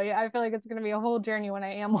holy moly, I feel like it's going to be a whole journey when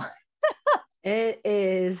I am one. It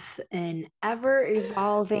is an ever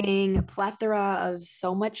evolving plethora of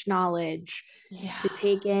so much knowledge Yeah. to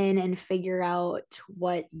take in and figure out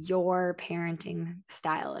what your parenting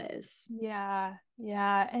style is. Yeah.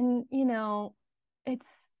 Yeah. And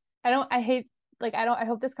it's, I hate, like, I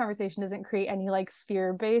hope this conversation doesn't create any like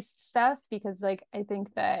fear-based stuff, because like I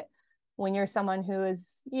think that when you're someone who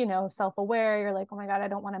is, self-aware, you're like, oh my God, I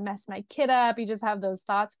don't want to mess my kid up. You just have those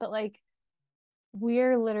thoughts. But like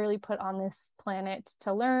we're literally put on this planet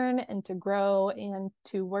to learn and to grow and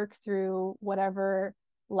to work through whatever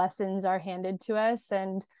lessons are handed to us,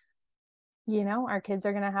 and you know, our kids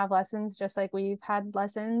are going to have lessons just like we've had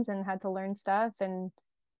lessons and had to learn stuff and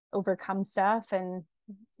overcome stuff. And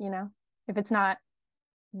you know, if it's not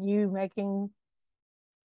you making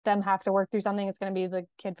them have to work through something, it's going to be the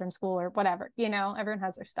kid from school or whatever. You know, everyone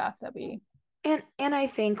has their stuff that we and I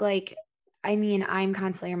think like, I mean, I'm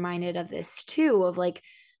constantly reminded of this too, of like,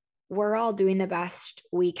 we're all doing the best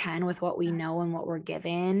we can with what we know and what we're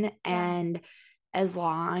given. And as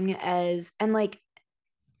long as, and like,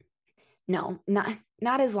 no,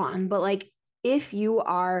 not as long, but like, if you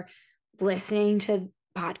are listening to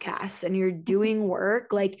podcasts and you're doing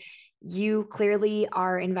work, like, you clearly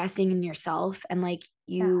are investing in yourself, and like,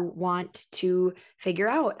 you want to figure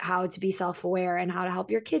out how to be self-aware and how to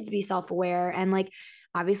help your kids be self-aware. And like,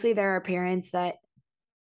 obviously there are parents that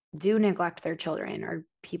do neglect their children, or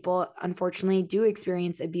people unfortunately do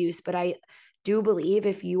experience abuse, but I do believe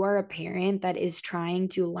if you are a parent that is trying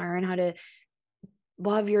to learn how to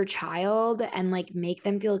love your child and like make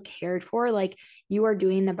them feel cared for, like, you are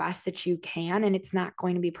doing the best that you can, and it's not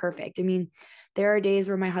going to be perfect. I mean, there are days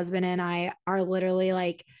where my husband and I are literally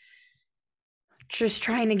like just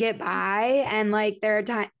trying to get by, and like there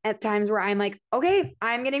are at times where I'm like, okay,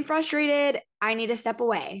 I'm getting frustrated, I need to step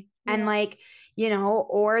away. And like, you know,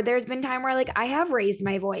 or there's been time where like I have raised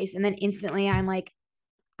my voice, and then instantly I'm like,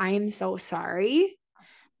 I am so sorry,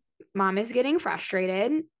 mom is getting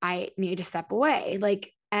frustrated, I need to step away.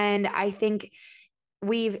 Like, and I think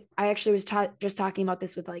I actually was just talking about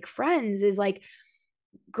this with like friends, is like,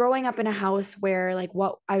 growing up in a house where like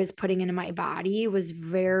what I was putting into my body was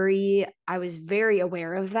I was very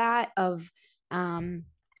aware of that, of um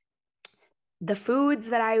the foods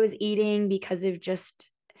that I was eating, because of just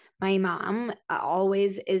my mom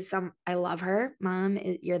always is I love her, mom,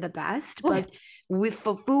 you're the best, but with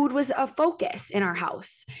food was a focus in our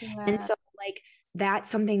house. And so like,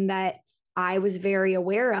 that's something that I was very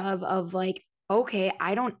aware of like, okay,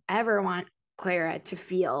 I don't ever want Clara to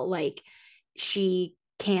feel like she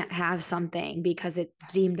can't have something because it's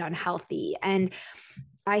deemed unhealthy. And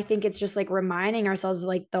I think it's just like reminding ourselves,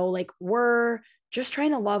 like, though, like, we're just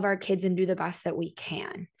trying to love our kids and do the best that we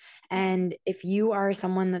can. And if you are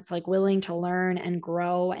someone that's like willing to learn and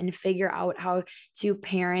grow and figure out how to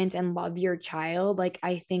parent and love your child, like,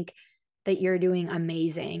 I think that you're doing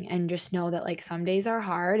amazing. And just know that like some days are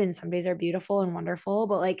hard and some days are beautiful and wonderful,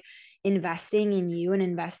 but like, investing in you and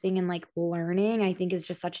investing in like learning, I think is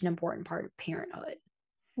just such an important part of parenthood.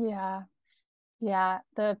 Yeah. Yeah.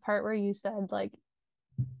 The part where you said, like,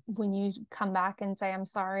 when you come back and say, I'm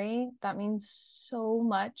sorry, that means so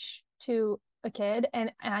much to a kid.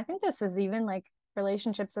 And I think this is even like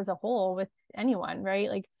relationships as a whole with anyone, right?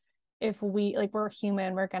 Like, if we, like, we're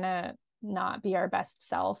human, we're gonna not be our best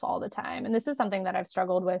self all the time. And this is something that I've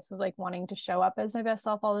struggled with, like wanting to show up as my best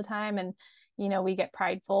self all the time. And, you know, we get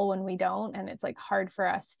prideful when we don't. And it's like hard for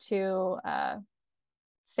us to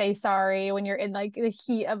say sorry when you're in like the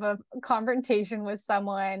heat of a confrontation with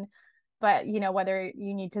someone. But you know, whether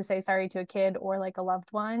you need to say sorry to a kid or like a loved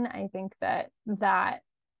one, I think that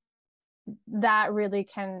really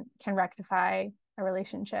can rectify a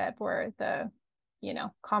relationship, or the, you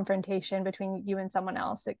know, confrontation between you and someone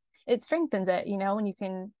else. It strengthens it, you know, when you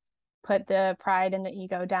can put the pride and the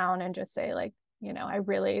ego down and just say, like, you know, I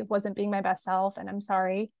really wasn't being my best self and I'm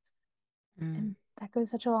sorry. And that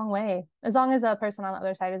goes such a long way, as long as the person on the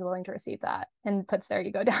other side is willing to receive that and puts their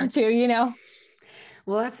ego down too, you know.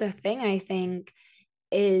 Well, that's the thing, I think,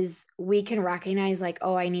 is we can recognize like,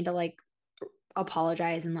 oh, I need to like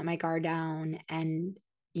apologize and let my guard down, and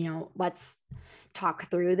you know, let's talk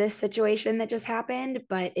through this situation that just happened.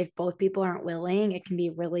 But if both people aren't willing, it can be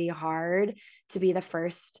really hard to be the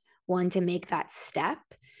first one to make that step.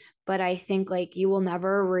 But I think like, you will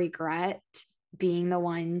never regret being the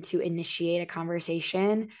one to initiate a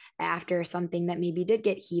conversation after something that maybe did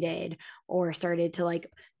get heated or started to like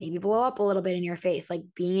maybe blow up a little bit in your face. Like,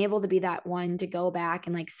 being able to be that one to go back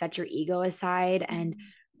and like set your ego aside and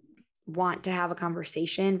want to have a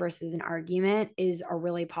conversation versus an argument is a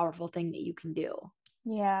really powerful thing that you can do.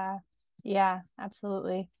 Yeah. Yeah,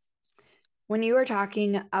 absolutely. When you were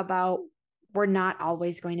talking about we're not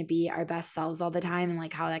always going to be our best selves all the time, and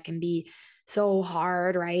like how that can be so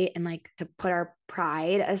hard, right? And like to put our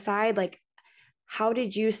pride aside, like, how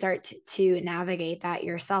did you start to navigate that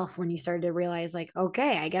yourself when you started to realize like,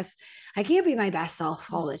 okay, I guess I can't be my best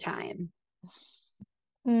self all the time?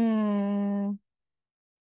 Mm,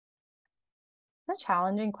 a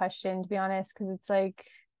challenging question, to be honest, because it's like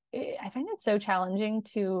I find it so challenging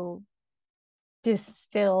to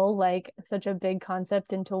distill like such a big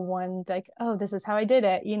concept into one, like, oh, this is how I did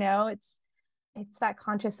it, you know. it's that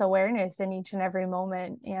conscious awareness in each and every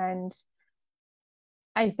moment. And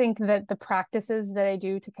I think that the practices that I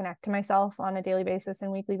do to connect to myself on a daily basis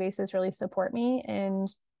and weekly basis really support me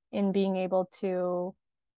in being able to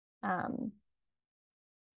um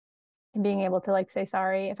like say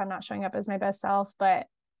sorry if I'm not showing up as my best self. But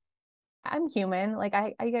I'm human. Like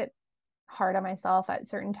I get hard on myself at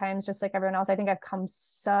certain times, just like everyone else. I think I've come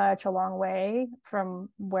such a long way from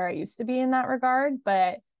where I used to be in that regard.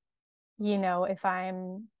 But, if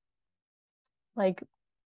I'm like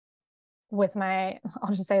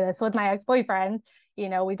I'll just say this, with my ex-boyfriend,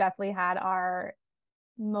 we definitely had our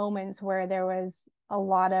moments where there was a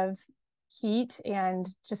lot of heat and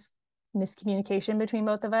just miscommunication between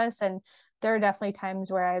both of us. And there are definitely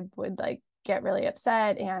times where I would like get really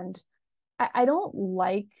upset. And I don't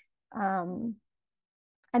like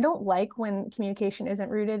when communication isn't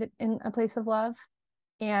rooted in a place of love.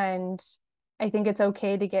 And I think it's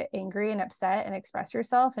okay to get angry and upset and express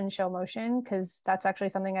yourself and show emotion, because that's actually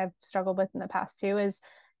something I've struggled with in the past too, is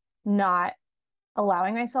not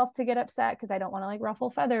allowing myself to get upset because I don't want to like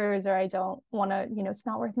ruffle feathers, or I don't want to, it's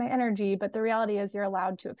not worth my energy. But the reality is you're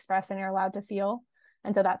allowed to express and you're allowed to feel.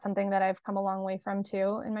 And so that's something that I've come a long way from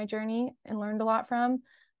too in my journey and learned a lot from.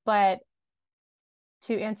 But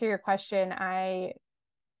to answer your question, I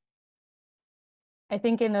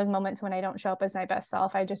think in those moments when I don't show up as my best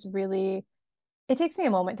self, it takes me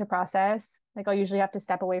a moment to process. Like I'll usually have to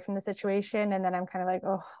step away from the situation, and then I'm kind of like,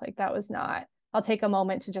 oh, like that was not, I'll take a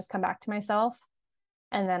moment to just come back to myself.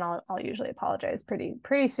 And then I'll usually apologize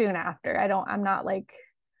pretty soon after. I don't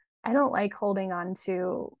like holding on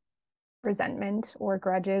to resentment or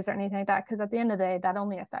grudges or anything like that, because at the end of the day, that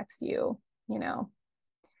only affects you. It's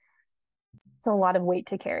a lot of weight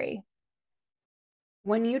to carry.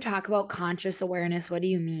 When you talk about conscious awareness, what do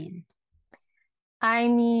you mean? I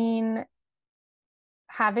mean,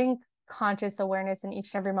 having conscious awareness in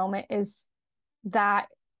each and every moment is that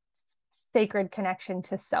sacred connection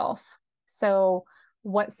to self. So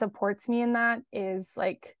what supports me in that is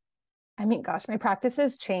like, I mean, gosh, my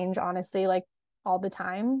practices change honestly, like all the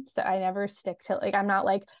time. So I never stick to, like, I'm not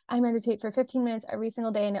like, I meditate for 15 minutes every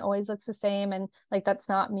single day and it always looks the same. And like, that's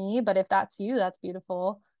not me. But if that's you, that's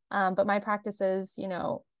beautiful. But my practices,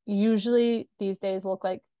 usually these days look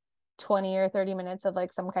like 20 or 30 minutes of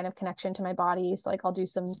like some kind of connection to my body. So like I'll do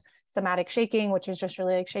some somatic shaking, which is just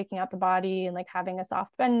really like shaking out the body and like having a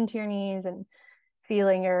soft bend into your knees and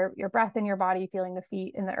feeling your breath in your body, feeling the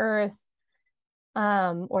feet in the earth,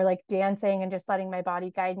 or like dancing and just letting my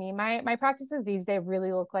body guide me. My practices these days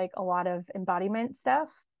really look like a lot of embodiment stuff,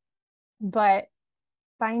 but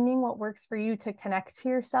finding what works for you to connect to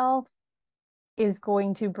yourself is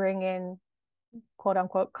going to bring in quote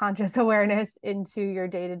unquote conscious awareness into your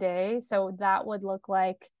day to day. So that would look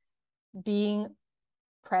like being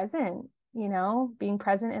present, being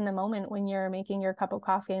present in the moment when you're making your cup of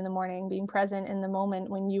coffee in the morning, being present in the moment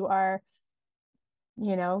when you are,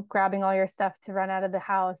 grabbing all your stuff to run out of the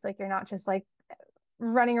house. Like you're not just like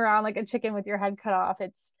running around like a chicken with your head cut off.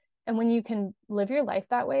 And when you can live your life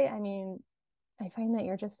that way, I mean, I find that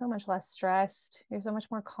you're just so much less stressed. You're so much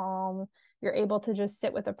more calm. You're able to just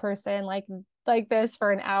sit with a person like this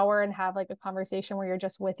for an hour and have like a conversation where you're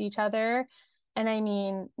just with each other. And I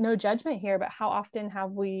mean, no judgment here, but how often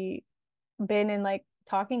have we been in like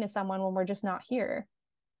talking to someone when we're just not here?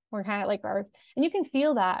 We're kind of like and you can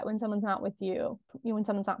feel that when someone's not with you, when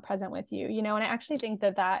someone's not present with you, and I actually think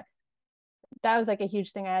that was like a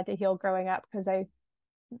huge thing I had to heal growing up, because I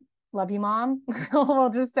love you, mom. We'll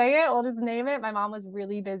just say it. We'll just name it. My mom was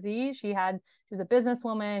really busy. She was a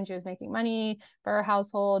businesswoman. She was making money for her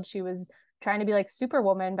household. She was trying to be like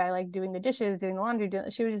superwoman by like doing the dishes, doing the laundry.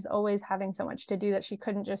 She was just always having so much to do that she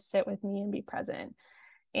couldn't just sit with me and be present.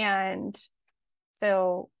 And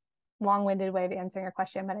so, long-winded way of answering your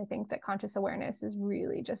question, but I think that conscious awareness is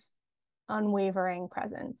really just unwavering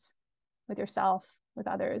presence with yourself, with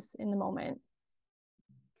others in the moment.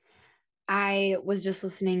 I was just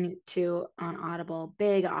listening to on Audible,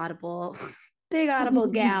 big Audible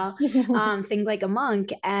gal, Think Like a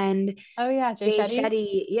Monk. And oh yeah, Jay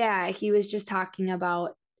Shetty, yeah, he was just talking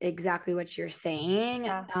about exactly what you're saying.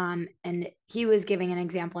 Yeah. And he was giving an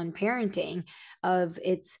example in parenting of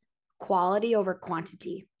it's quality over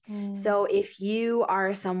quantity. So if you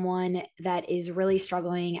are someone that is really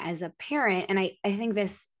struggling as a parent, and I think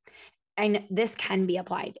this can be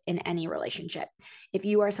applied in any relationship. If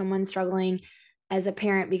you are someone struggling as a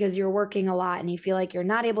parent because you're working a lot and you feel like you're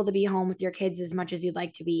not able to be home with your kids as much as you'd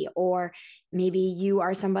like to be, or maybe you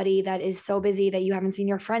are somebody that is so busy that you haven't seen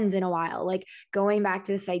your friends in a while, like going back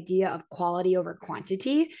to this idea of quality over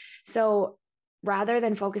quantity. So rather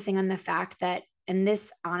than focusing on the fact that, and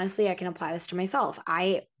this honestly, I can apply this to myself.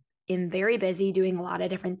 I am very busy doing a lot of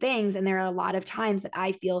different things. And there are a lot of times that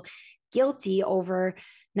I feel guilty over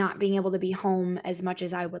not being able to be home as much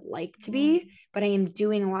as I would like to be, but I am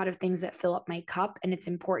doing a lot of things that fill up my cup. And it's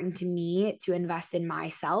important to me to invest in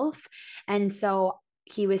myself. And so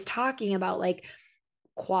he was talking about like,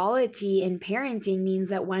 quality in parenting means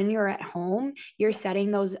that when you're at home, you're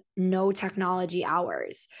setting those no technology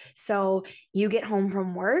hours. So you get home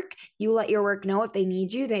from work, you let your work know if they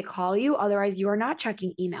need you, they call you. Otherwise, you are not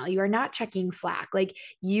checking email, you are not checking Slack. Like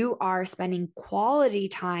you are spending quality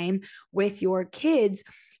time with your kids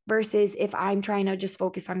versus if I'm trying to just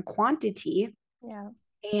focus on quantity. Yeah.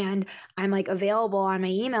 And I'm like available on my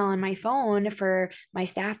email and my phone for my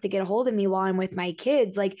staff to get a hold of me while I'm with my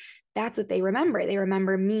kids. Like that's what they remember. They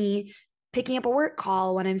remember me picking up a work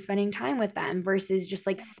call when I'm spending time with them versus just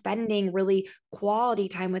like spending really quality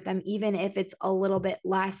time with them, even if it's a little bit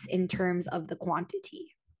less in terms of the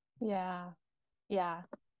quantity. Yeah. Yeah,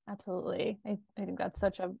 absolutely. I think that's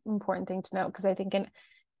such an important thing to know, because I think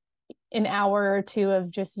an hour or two of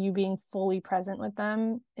just you being fully present with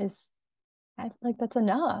them is, I like, that's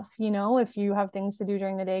enough, if you have things to do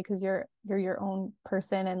during the day, because you're your own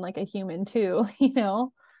person and like a human too,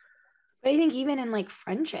 But I think even in like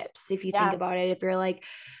friendships, if you think Yeah. about it, if you're like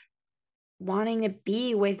wanting to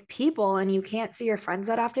be with people and you can't see your friends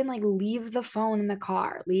that often, like leave the phone in the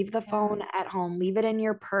car, leave the phone at home, leave it in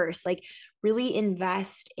your purse, like really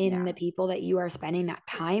invest in the people that you are spending that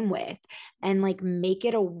time with and like make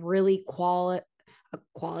it a really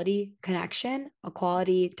quality connection, a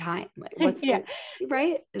quality time. Like what's Yeah. the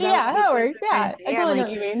right? Is that Yeah, what that that's works. what I'm trying Yeah, to I say? I'm totally know like,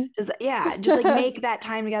 what you mean. just like make that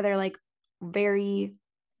time together like very,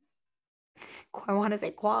 I want to say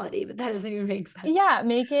quality, but that doesn't even make sense. Yeah,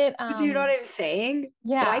 make it But do you know what I'm saying?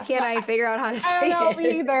 Why yeah. can't I figure out how to I don't say know me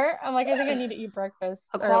it? either. I'm like, I think I need to eat breakfast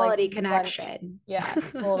A or like quality lunch. connection. Yeah,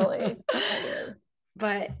 totally. Totally.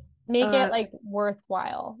 But Make it like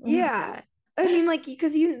worthwhile. yeah. I mean, like,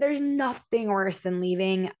 because there's nothing worse than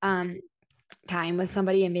leaving time with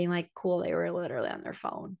somebody and being like, cool, they were literally on their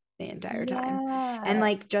phone the entire time. And Yeah.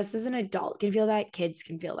 like, just as an adult can feel that, kids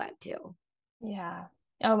can feel that too. Yeah.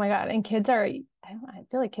 Oh my God. And kids are, I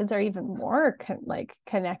feel like kids are even more like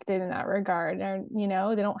connected in that regard. Or, they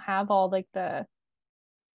don't have all like they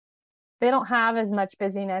don't have as much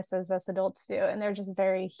busyness as us adults do. And they're just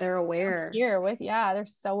They're aware. here with, yeah, they're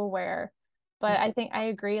so aware. But I think I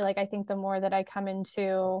agree. Like, I think the more that I come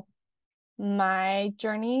into my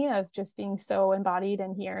journey of just being so embodied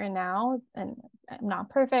and here and now, and I'm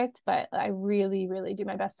not perfect, but I really, really do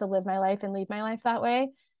my best to live my life and lead my life that way.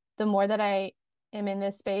 The more that I am in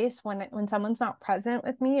this space, when someone's not present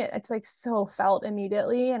with me, it's like so felt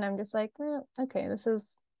immediately. And I'm just like, okay,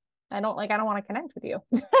 I don't want to connect with you.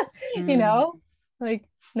 Like,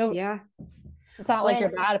 no, Yeah. it's not like When,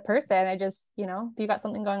 you're a bad person. I just, if you got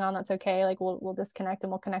something going on, that's okay. Like we'll disconnect,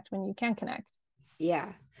 and we'll connect when you can connect.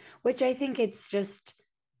 yeah. Which I think it's just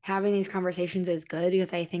having these conversations is good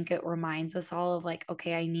because I think it reminds us all of like,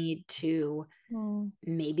 okay, I need to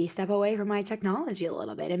maybe step away from my technology a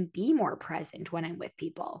little bit and be more present when I'm with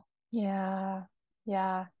people. Yeah.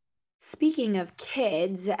 Yeah. Speaking of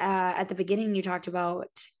kids, at the beginning, you talked about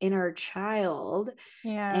inner child.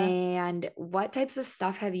 Yeah. And what types of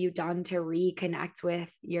stuff have you done to reconnect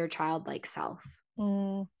with your childlike self?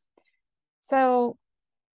 Mm. So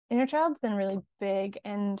inner child's been really big,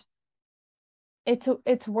 and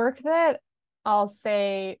it's work that I'll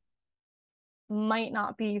say might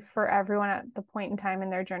not be for everyone at the point in time in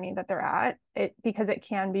their journey that they're at, because it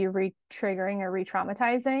can be re-triggering or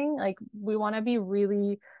re-traumatizing. Like we want to be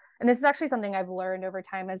really, and this is actually something I've learned over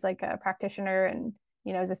time as like a practitioner and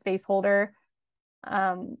as a space holder.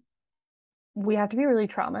 We have to be really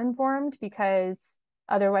trauma informed, because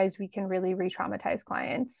otherwise we can really re-traumatize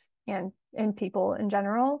clients and people in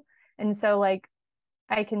general. And so like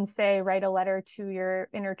I can say, write a letter to your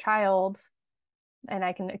inner child, and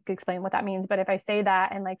I can explain what that means. But if I say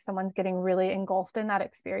that and like someone's getting really engulfed in that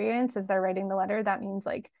experience as they're writing the letter, that means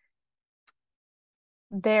like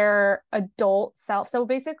their adult self. So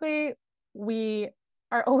basically, we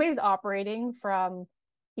are always operating from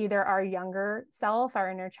either our younger self,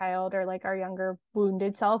 our inner child, or like our younger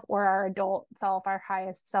wounded self, or our adult self, our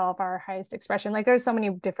highest expression. Like there's so many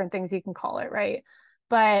different things you can call it, right?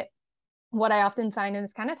 But what I often find, and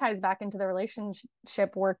this kind of ties back into the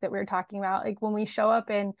relationship work that we were talking about, like when we show up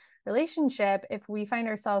in relationship, if we find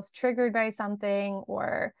ourselves triggered by something,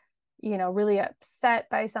 or really upset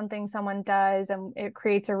by something someone does, and it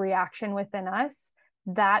creates a reaction within us,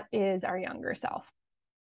 that is our younger self.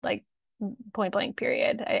 Like point blank,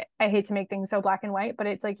 period. I hate to make things so black and white, but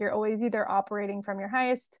it's like you're always either operating from your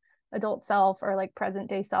highest adult self or like present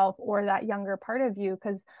day self or that younger part of you,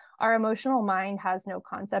 because our emotional mind has no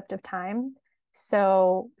concept of time.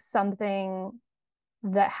 So something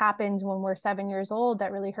that happens when we're 7 years old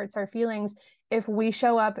that really hurts our feelings, if we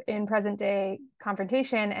show up in present day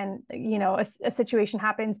confrontation and a situation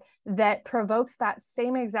happens that provokes that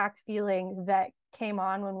same exact feeling that came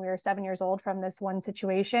on when we were 7 years old from this one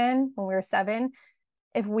situation when we were seven,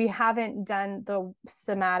 if we haven't done the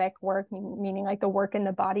somatic work, meaning like the work in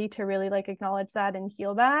the body to really like acknowledge that and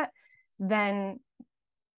heal that, then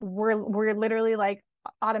we're literally like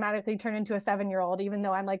automatically turn into a 7-year-old. Even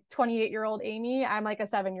though I'm like 28-year-old Amy, I'm like a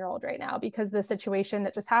 7-year-old right now because the situation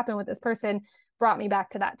that just happened with this person brought me back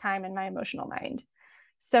to that time in my emotional mind.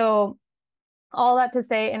 So all that to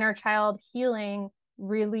say, inner child healing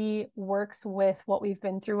really works with what we've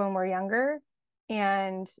been through when we're younger.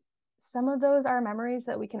 And some of those are memories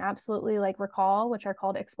that we can absolutely like recall, which are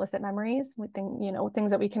called explicit memories, things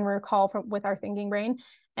that we can recall with our thinking brain.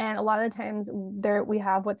 And a lot of the times there we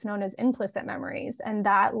have what's known as implicit memories, and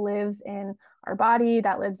that lives in our body,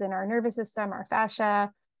 that lives in our nervous system, our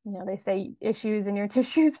fascia. They say issues in your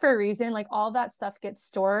tissues for a reason. Like all that stuff gets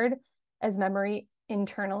stored as memory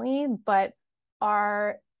internally, but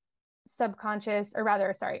our subconscious, or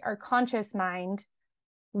rather, sorry, our conscious mind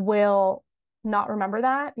will not remember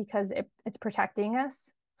that because it's protecting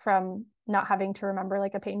us from not having to remember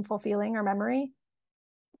like a painful feeling or memory.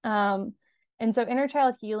 And so inner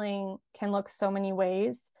child healing can look so many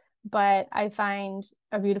ways, but I find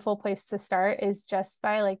a beautiful place to start is just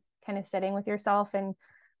by like kind of sitting with yourself and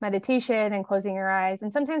meditation and closing your eyes.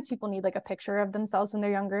 And sometimes people need like a picture of themselves when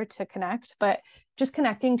they're younger to connect, but just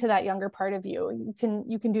connecting to that younger part of you.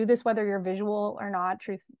 You can do this whether you're visual or not.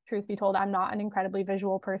 Truth be told, I'm not an incredibly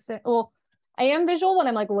visual person. Well, I am visual when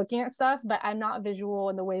I'm like looking at stuff, but I'm not visual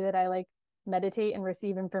in the way that I like meditate and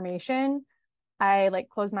receive information. I like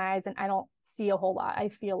close my eyes and I don't see a whole lot. I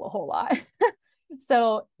feel a whole lot.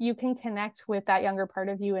 So you can connect with that younger part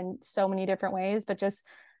of you in so many different ways, but just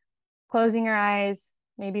closing your eyes,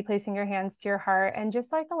 maybe placing your hands to your heart and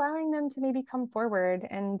just like allowing them to maybe come forward.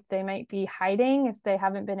 And they might be hiding if they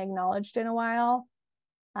haven't been acknowledged in a while,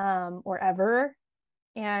 or ever.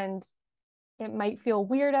 And it might feel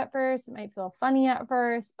weird at first, it might feel funny at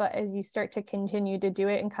first, but as you start to continue to do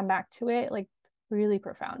it and come back to it, like really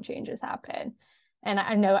profound changes happen. And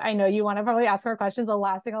I know you want to probably ask more questions. The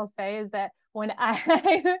last thing I'll say is that when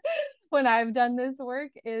I've done this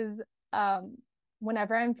work is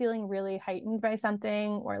whenever I'm feeling really heightened by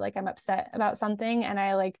something or like I'm upset about something and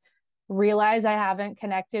I like realize I haven't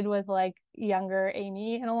connected with like younger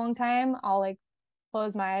Amy in a long time, I'll like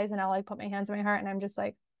close my eyes and I'll like put my hands on my heart and I'm just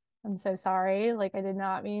like, I'm so sorry. Like I did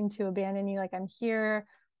not mean to abandon you. Like I'm here.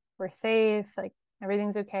 We're safe. Like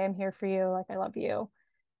everything's okay. I'm here for you. Like I love you.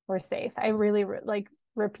 We're safe. I really like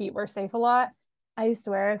repeat we're safe a lot. I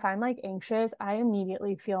swear if I'm like anxious, I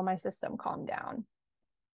immediately feel my system calm down.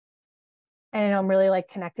 And I'm really like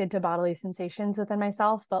connected to bodily sensations within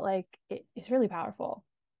myself, but like it's really powerful.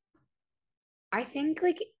 I think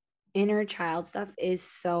like inner child stuff is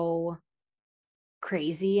so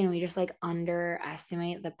crazy and we just like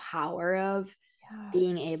underestimate the power of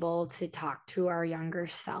being able to talk to our younger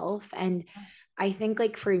self. And I think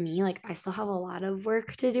like for me, like I still have a lot of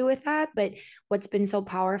work to do with that, but what's been so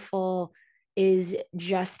powerful is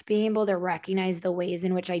just being able to recognize the ways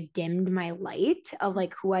in which I dimmed my light of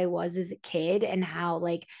like who I was as a kid and how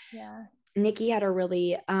like Nikki had a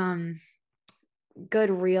really good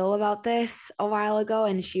reel about this a while ago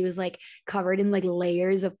and she was like covered in like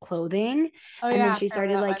layers of clothing and then she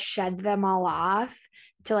started like shed them all off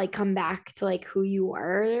to like come back to like who you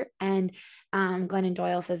were. And Glennon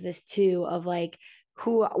Doyle says this too of like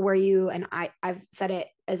who were you, and I've said it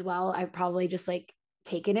as well. I've probably just like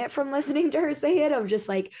taken it from listening to her say it of just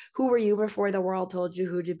like who were you before the world told you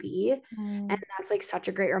who to be. And that's like such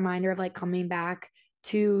a great reminder of like coming back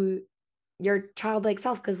to your childlike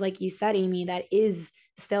self, because like you said, Amy, that is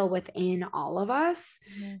still within all of us.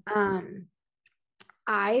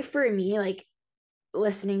 I for me like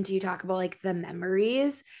listening to you talk about like the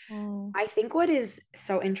memories, I think what is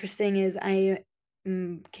so interesting is I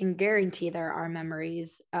can guarantee there are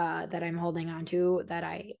memories that I'm holding on to that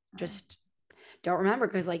I just don't remember,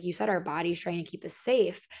 because like you said, our body's trying to keep us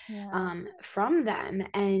safe from them.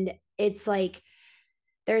 And it's like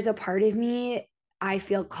there's a part of me I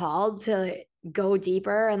feel called to go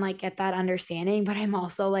deeper and like get that understanding, but I'm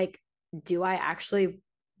also like, do I actually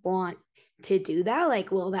want to do that?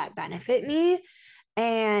 Like, will that benefit me?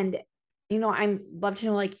 And I'm love to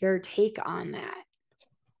know like your take on that.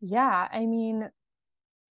 Yeah, I mean,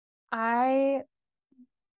 I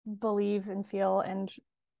believe and feel, and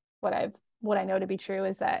what I know to be true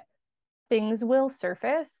is that things will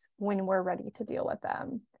surface when we're ready to deal with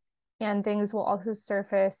them. And things will also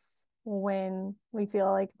surface when we feel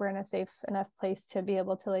like we're in a safe enough place to be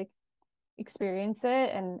able to like experience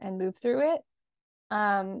it and move through it.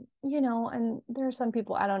 And there are some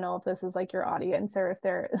people, I don't know if this is like your audience or if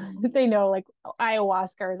they're if they know like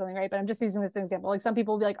ayahuasca or something, right? But I'm just using this example. Like some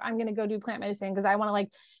people will be like, I'm gonna go do plant medicine because I want to like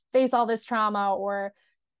face all this trauma, or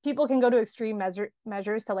people can go to extreme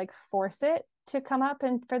measures to like force it to come up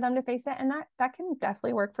and for them to face it. And that can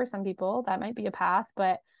definitely work for some people. That might be a path,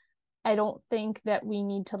 but I don't think that we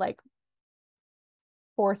need to like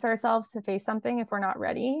force ourselves to face something if we're not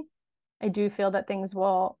ready. I do feel that things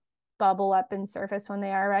will bubble up and surface when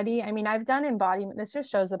they are ready. I mean, I've done embodiment. This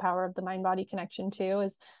just shows the power of the mind body connection too.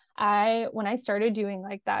 Is when I started doing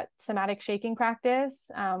like that somatic shaking practice,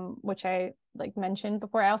 which I like mentioned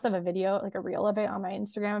before, I also have a video, like a reel of it on my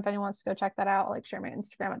Instagram. If anyone wants to go check that out, I'll like share my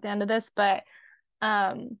Instagram at the end of this. But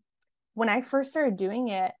when I first started doing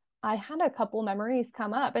it, I had a couple memories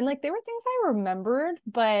come up, and like they were things I remembered,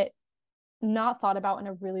 but not thought about in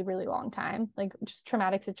a really, really long time, like just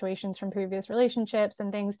traumatic situations from previous relationships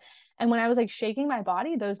and things. And when I was like shaking my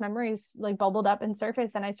body, those memories like bubbled up and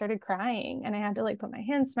surfaced, and I started crying, and I had to like put my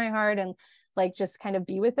hands to my heart and like just kind of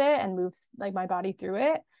be with it and move like my body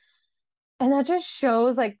through it. And that just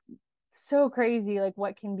shows like so crazy, like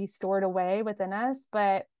what can be stored away within us.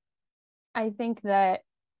 But I think that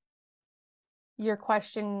your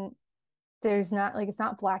question, there's not like, it's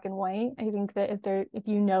not black and white. I think that if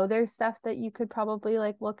you know there's stuff that you could probably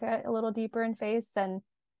like look at a little deeper and face, then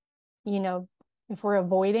if we're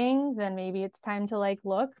avoiding, then maybe it's time to like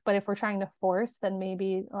look. But if we're trying to force, then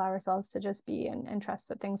maybe allow ourselves to just be and trust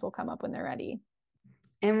that things will come up when they're ready.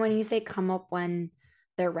 And when you say come up when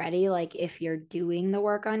they're ready, like if you're doing the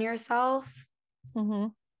work on yourself, Mm-hmm.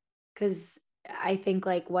 because I think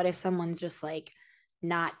like what if someone's just like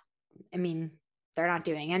not, I mean, they're not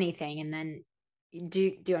doing anything, and then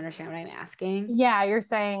do you understand what I'm asking? Yeah, you're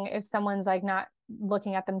saying if someone's like not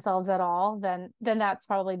looking at themselves at all, then that's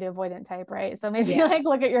probably the avoidant type, right? So maybe Yeah. like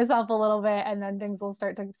look at yourself a little bit and then things will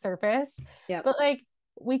start to surface. Yep. But like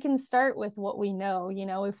we can start with what we know,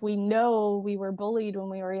 if we know we were bullied when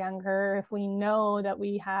we were younger, if we know that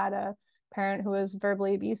we had a parent who was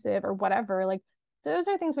verbally abusive or whatever, like those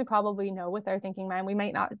are things we probably know with our thinking mind. We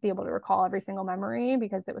might not be able to recall every single memory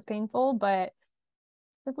because it was painful, but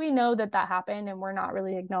if we know that happened and we're not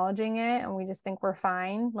really acknowledging it and we just think we're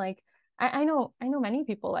fine, like I know many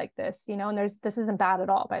people like this, and this isn't bad at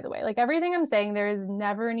all, by the way. Like everything I'm saying, there is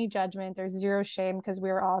never any judgment, there's zero shame, because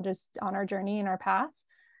we were all just on our journey and our path.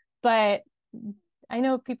 But I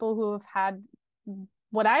know people who have had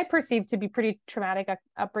what I perceive to be pretty traumatic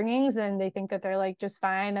upbringings, and they think that they're like just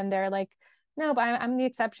fine, and they're like, no, but I'm the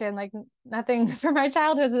exception. Like nothing from my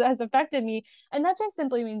childhood has affected me. And that just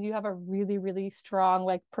simply means you have a really, really strong,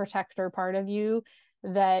 like protector part of you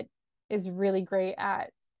that is really great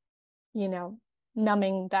at,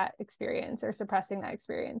 numbing that experience or suppressing that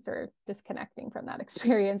experience or disconnecting from that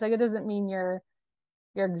experience. Like it doesn't mean you're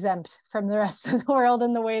exempt from the rest of the world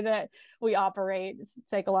in the way that we operate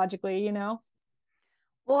psychologically.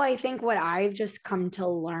 Well, I think what I've just come to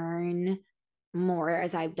learn more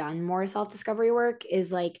as I've done more self-discovery work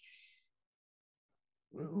is like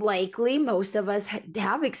likely most of us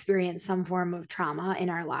have experienced some form of trauma in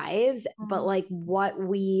our lives, but like what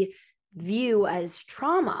we view as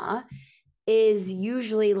trauma is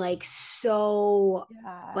usually like so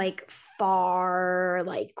like far,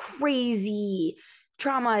 like crazy.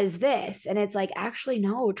 Trauma is this, and it's like actually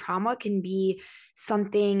no, trauma can be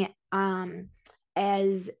something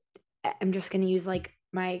as I'm just going to use like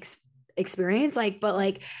my experience, like, but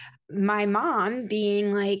like my mom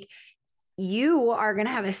being like, you are going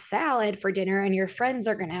to have a salad for dinner and your friends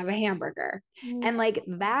are going to have a hamburger. Yeah. And like,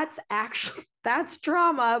 that's actually, that's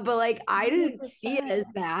trauma. But like, I didn't see it 100%. as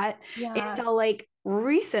that Yeah. until like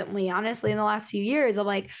recently, honestly, in the last few years of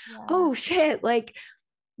like, Yeah. oh shit, like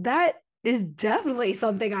that is definitely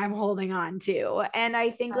something I'm holding on to. And I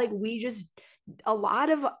think like a lot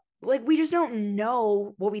of like, we just don't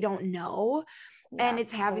know what we don't know. Yeah. And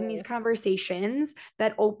it's having these Totally. conversations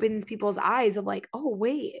that opens people's eyes of like, oh,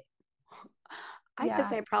 wait, I guess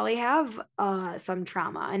Yeah. I probably have some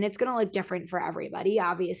trauma, and it's going to look different for everybody,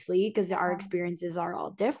 obviously, because our experiences are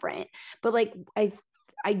all different. But like,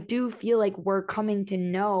 I do feel like we're coming to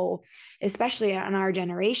know, especially in our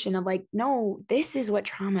generation, of like, no, this is what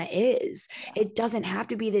trauma is. Yeah. It doesn't have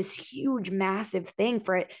to be this huge, massive thing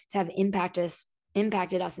for it to have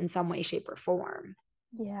impacted us in some way, shape, or form.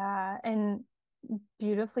 Yeah. And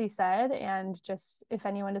beautifully said. And just if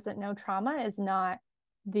anyone doesn't know, trauma is not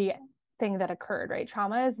the thing that occurred, right?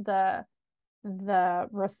 Trauma is the the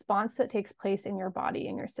response that takes place in your body,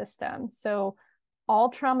 in your system. So all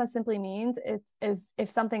trauma simply means is if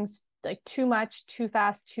something's like too much, too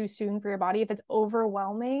fast, too soon for your body, if it's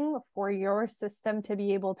overwhelming for your system to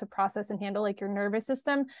be able to process and handle, like your nervous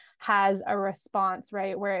system has a response,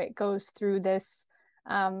 right? Where it goes through this,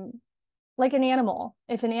 like an animal.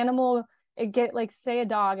 If an animal, it get like, say a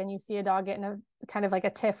dog, and you see a dog get in a kind of like a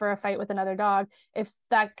tiff or a fight with another dog, if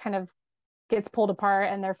that kind of gets pulled apart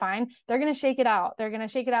and they're fine, they're going to shake it out. They're going to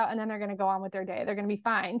shake it out and then they're going to go on with their day. They're going to be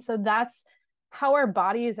fine. So that's how our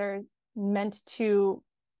bodies are meant to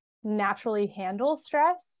naturally handle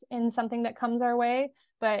stress in something that comes our way.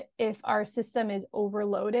 But if our system is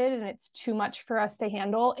overloaded and it's too much for us to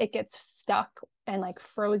handle, it gets stuck and like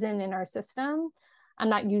frozen in our system. I'm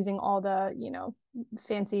not using all the,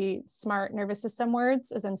 fancy, smart nervous system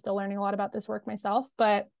words, as I'm still learning a lot about this work myself,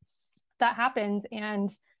 but that happens. And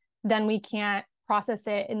then we can't process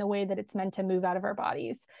it in the way that it's meant to move out of our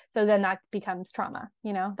bodies. So then that becomes trauma,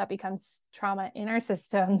 that becomes trauma in our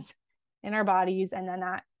systems, in our bodies. And then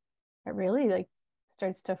it really like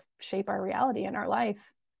starts to shape our reality in our life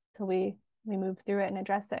till we move through it and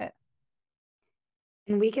address it.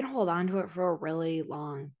 And we can hold on to it for a really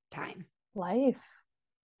long time. Life.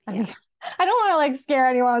 I mean, I don't want to like scare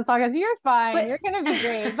anyone on this podcast. You're fine. You're going to be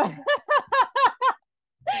great. But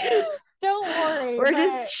don't worry. We're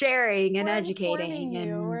just sharing and educating.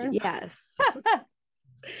 And yes.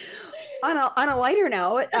 On a lighter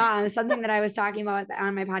note, something that I was talking about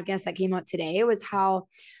on my podcast that came out today was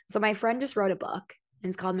so my friend just wrote a book, and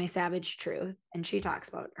it's called My Savage Truth. And she talks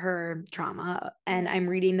about her trauma. And I'm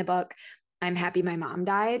reading the book, I'm Happy My Mom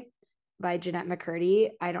Died, by Jeanette McCurdy.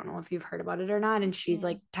 I don't know if you've heard about it or not. And she's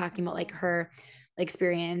like talking about like her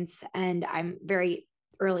experience, and I'm very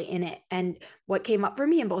early in it. And what came up for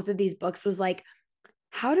me in both of these books was like,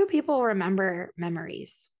 how do people remember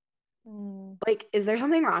memories? Like, is there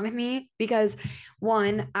something wrong with me? Because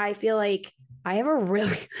one, I feel like I have a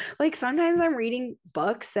really, like, sometimes I'm reading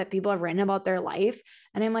books that people have written about their life,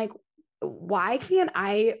 and I'm like, why can't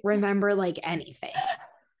I remember like anything?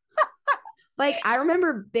 Like, I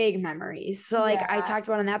remember big memories. So like I talked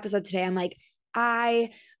about on the episode today, I'm like,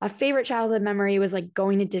 a favorite childhood memory was like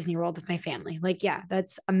going to Disney World with my family. Like, yeah,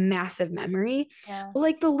 that's a massive memory. But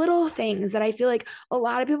like the little things that I feel like a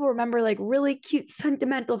lot of people remember, like really cute,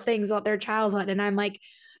 sentimental things about their childhood. And I'm like,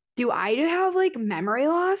 do I have like memory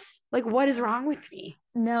loss? Like, what is wrong with me?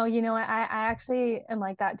 No, I actually am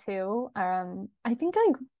like that too. I think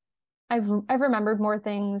like I've remembered more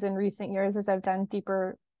things in recent years as I've done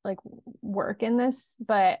deeper like work in this,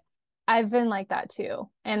 but I've been like that too.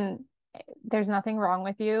 And there's nothing wrong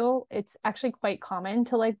with you. It's actually quite common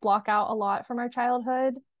to like block out a lot from our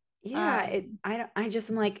childhood. Yeah, I just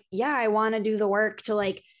am like, yeah, I want to do the work to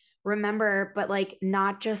like remember, but like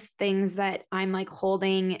not just things that I'm like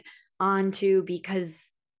holding on to because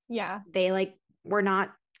they like were not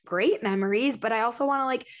great memories, but I also want to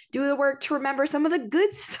like do the work to remember some of the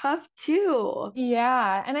good stuff too.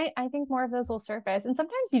 Yeah. And I think more of those will surface. And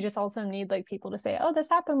sometimes you just also need like people to say, oh, this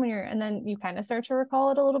happened when and then you kind of start to recall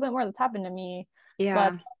it a little bit more. That's happened to me.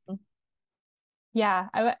 Yeah. But yeah,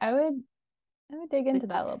 I would dig into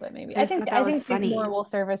that a little bit, maybe. I think funny. More will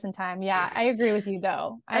surface in time. Yeah, I agree with you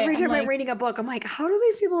though. Every time I'm reading a book, I'm like, how do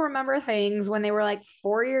these people remember things when they were like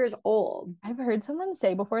 4 years old? I've heard someone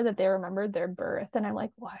say before that they remembered their birth, and I'm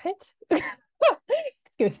like, what?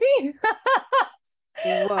 Excuse me.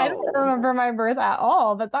 I don't remember my birth at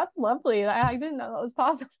all, but that's lovely. I didn't know that was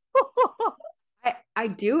possible. I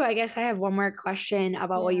do. I guess I have one more question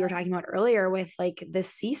about what you were talking about earlier with like the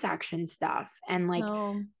C-section stuff and like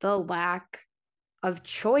the lack of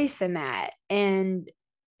choice in that, and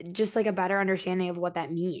just like a better understanding of what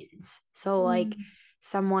that means. So like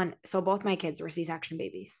so both my kids were C-section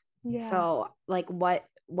babies. So like what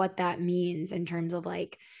that means in terms of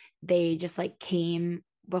like they just like came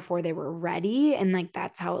before they were ready, and like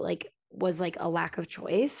that's how it like was like a lack of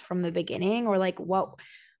choice from the beginning, or like what,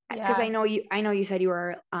 because I know you said you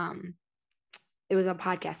were it was a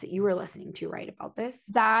podcast that you were listening to, right, about this?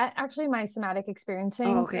 That actually my somatic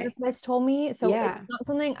experiencing therapist told me. So it's not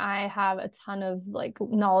something I have a ton of like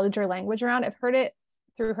knowledge or language around. I've heard it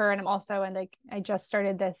through her, and I'm also I just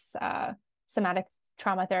started this somatic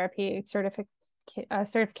trauma therapy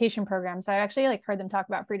certification program. So I actually like heard them talk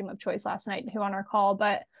about freedom of choice last night who on our call.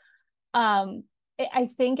 But I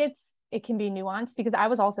think it can be nuanced because I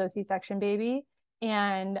was also a C-section baby.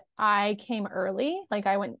 And I came early. Like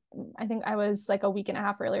I think I was like a week and a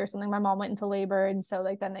half early or something. My mom went into labor. And so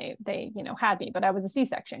like, then they, had me, but I was a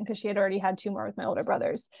C-section because she had already had 2 more with my older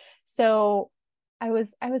brothers. So I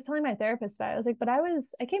was telling my therapist about it. I was like, but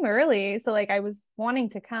I came early. So like I was wanting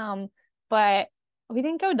to come, but we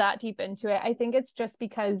didn't go that deep into it. I think it's just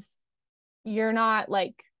because you're not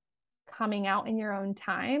like coming out in your own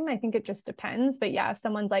time. I think it just depends. But yeah, if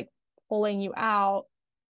someone's like pulling you out,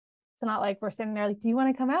 it's not like we're sitting there like, do you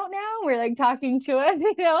want to come out now? We're like talking to it,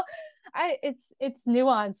 it's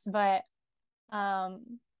nuanced, but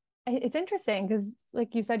it's interesting because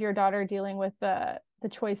like you said, your daughter dealing with the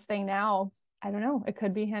choice thing now. I don't know. It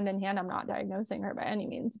could be hand in hand. I'm not diagnosing her by any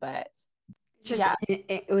means, but Just yeah.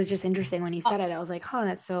 it was just interesting when you said it. I was like, oh,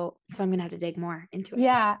 that's so I'm gonna have to dig more into it.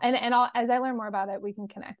 Yeah. And as I learn more about it, we can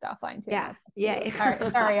connect offline too. Yeah.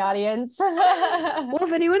 Sorry, audience. Well,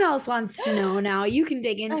 if anyone else wants to know now, you can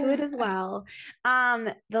dig into it as well.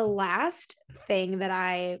 The last thing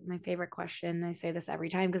that my favorite question, I say this every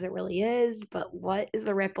time because it really is, but what is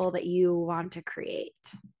the ripple that you want to create?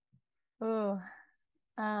 Oh,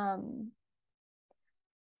 I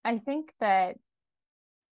think that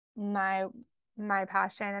my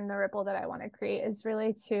passion and the ripple that I want to create is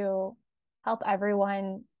really to help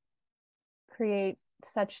everyone create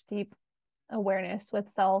such deep awareness with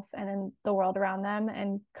self and in the world around them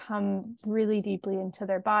and come really deeply into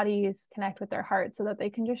their bodies, connect with their heart so that they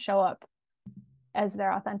can just show up as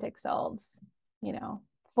their authentic selves,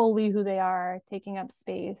 fully who they are, taking up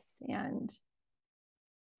space. And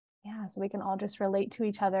yeah, so we can all just relate to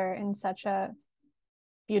each other in such a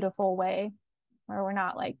beautiful way where we're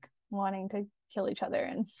not like wanting to kill each other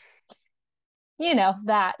and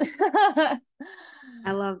that.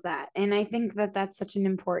 I love that. And I think that that's such an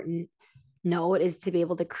important note, is to be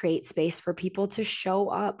able to create space for people to show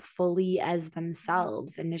up fully as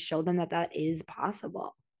themselves and to show them that that is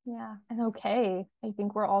possible. Yeah. And okay. I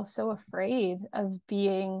think we're all so afraid of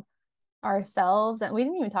being ourselves. And we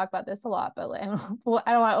didn't even talk about this a lot, but like, I don't want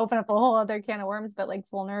to open up a whole other can of worms, but like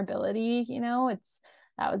vulnerability,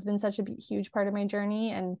 that has been such a huge part of my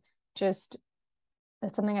journey. And just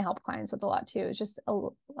that's something I help clients with a lot too, is just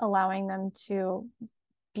allowing them to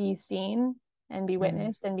be seen and be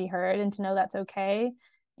witnessed and be heard and to know that's okay.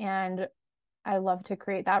 And I love to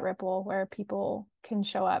create that ripple where people can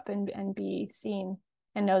show up and be seen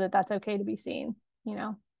and know that that's okay to be seen,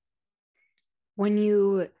 When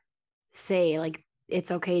you say like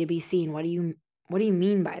it's okay to be seen, what do you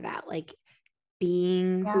mean by that? Like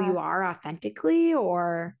being who you are authentically,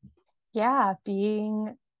 or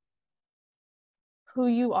being who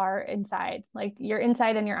you are inside. Like your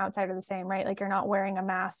inside and your outside are the same, right? Like you're not wearing a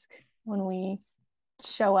mask when we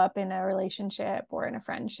show up in a relationship or in a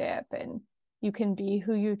friendship, and you can be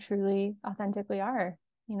who you truly authentically are,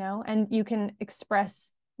 and you can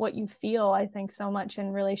express what you feel. I think so much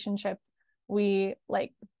in relationship we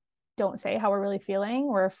like don't say how we're really feeling.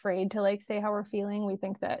 We're afraid to like say how we're feeling. We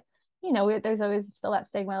think that there's always still that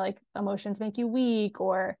stigma like emotions make you weak,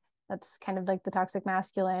 or that's kind of like the toxic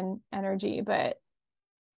masculine energy. But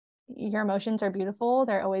your emotions are beautiful.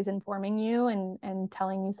 They're always informing you and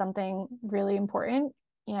telling you something really important.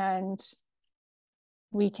 And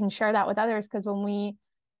we can share that with others, because when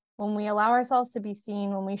we allow ourselves to be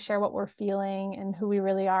seen, when we share what we're feeling and who we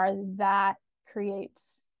really are, that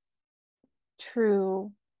creates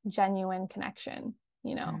true, genuine connection,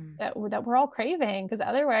 that we're all craving. Because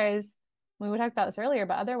otherwise, we talked about this earlier,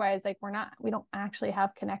 but otherwise, like we don't actually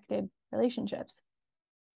have connected relationships.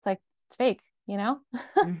 It's like, it's fake,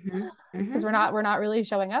 because we're not really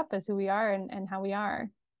showing up as who we are and how we are.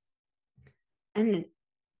 And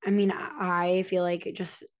I mean, I feel like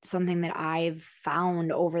just something that I've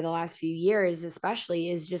found over the last few years, especially,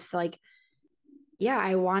 is just like, yeah,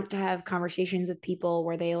 I want to have conversations with people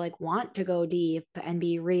where they like want to go deep and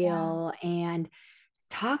be real and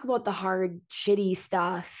talk about the hard, shitty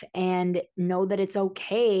stuff and know that it's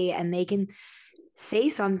okay and they can say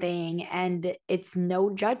something and it's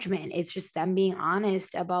no judgment. It's just them being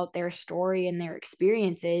honest about their story and their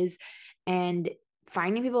experiences, and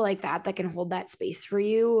finding people like that that can hold that space for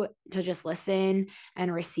you to just listen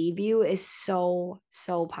and receive you is so,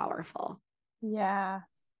 so powerful. Yeah,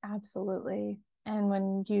 absolutely. And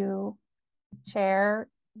when you share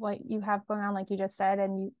what you have going on, like you just said,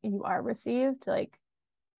 and you are received, like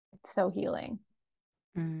it's so healing.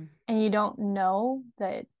 And you don't know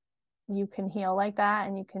that you can heal like that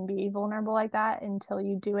and you can be vulnerable like that until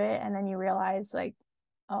you do it. And then you realize like,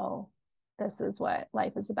 oh, this is what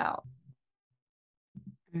life is about.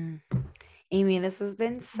 Amy, this has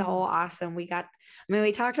been so awesome. We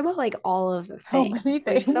talked about like all of the So things. many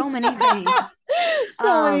There's things. so many things.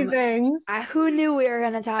 So many things. Who knew we were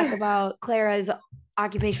going to talk about Clara's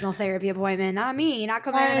occupational therapy appointment? Not me, not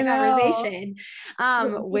coming in the conversation.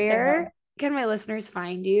 Where can my listeners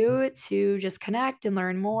find you to just connect and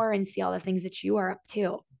learn more and see all the things that you are up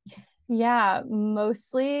to? Yeah,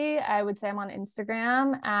 mostly I would say I'm on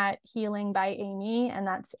Instagram at Healing by Amy, and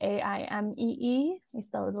that's AIMEE. I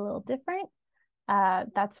spell it a little different.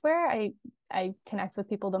 That's where I connect with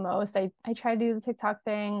people the most. I try to do the TikTok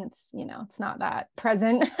thing. It's, it's not that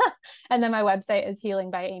present. And then my website is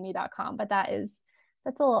healingbyamy.com, but that's a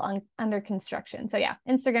little under construction. So yeah,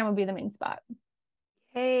 Instagram would be the main spot.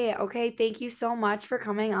 Hey, okay. Thank you so much for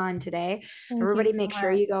coming on today. Thank you Everybody, so make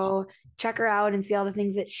sure much. you go check her out and see all the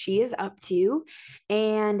things that she is up to.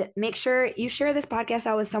 And make sure you share this podcast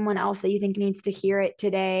out with someone else that you think needs to hear it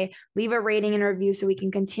today. Leave a rating and review so we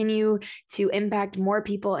can continue to impact more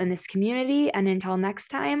people in this community. And until next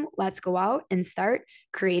time, let's go out and start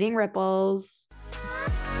creating ripples.